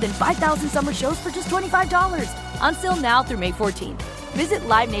to more than 5,000 summer shows for just $25. On sale now through May 14th. Visit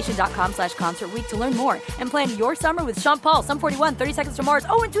livenation.com/concertweek to learn more and plan your summer with Sean Paul, Sum 41, 30 Seconds to Mars,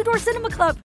 and Two Door Cinema Club.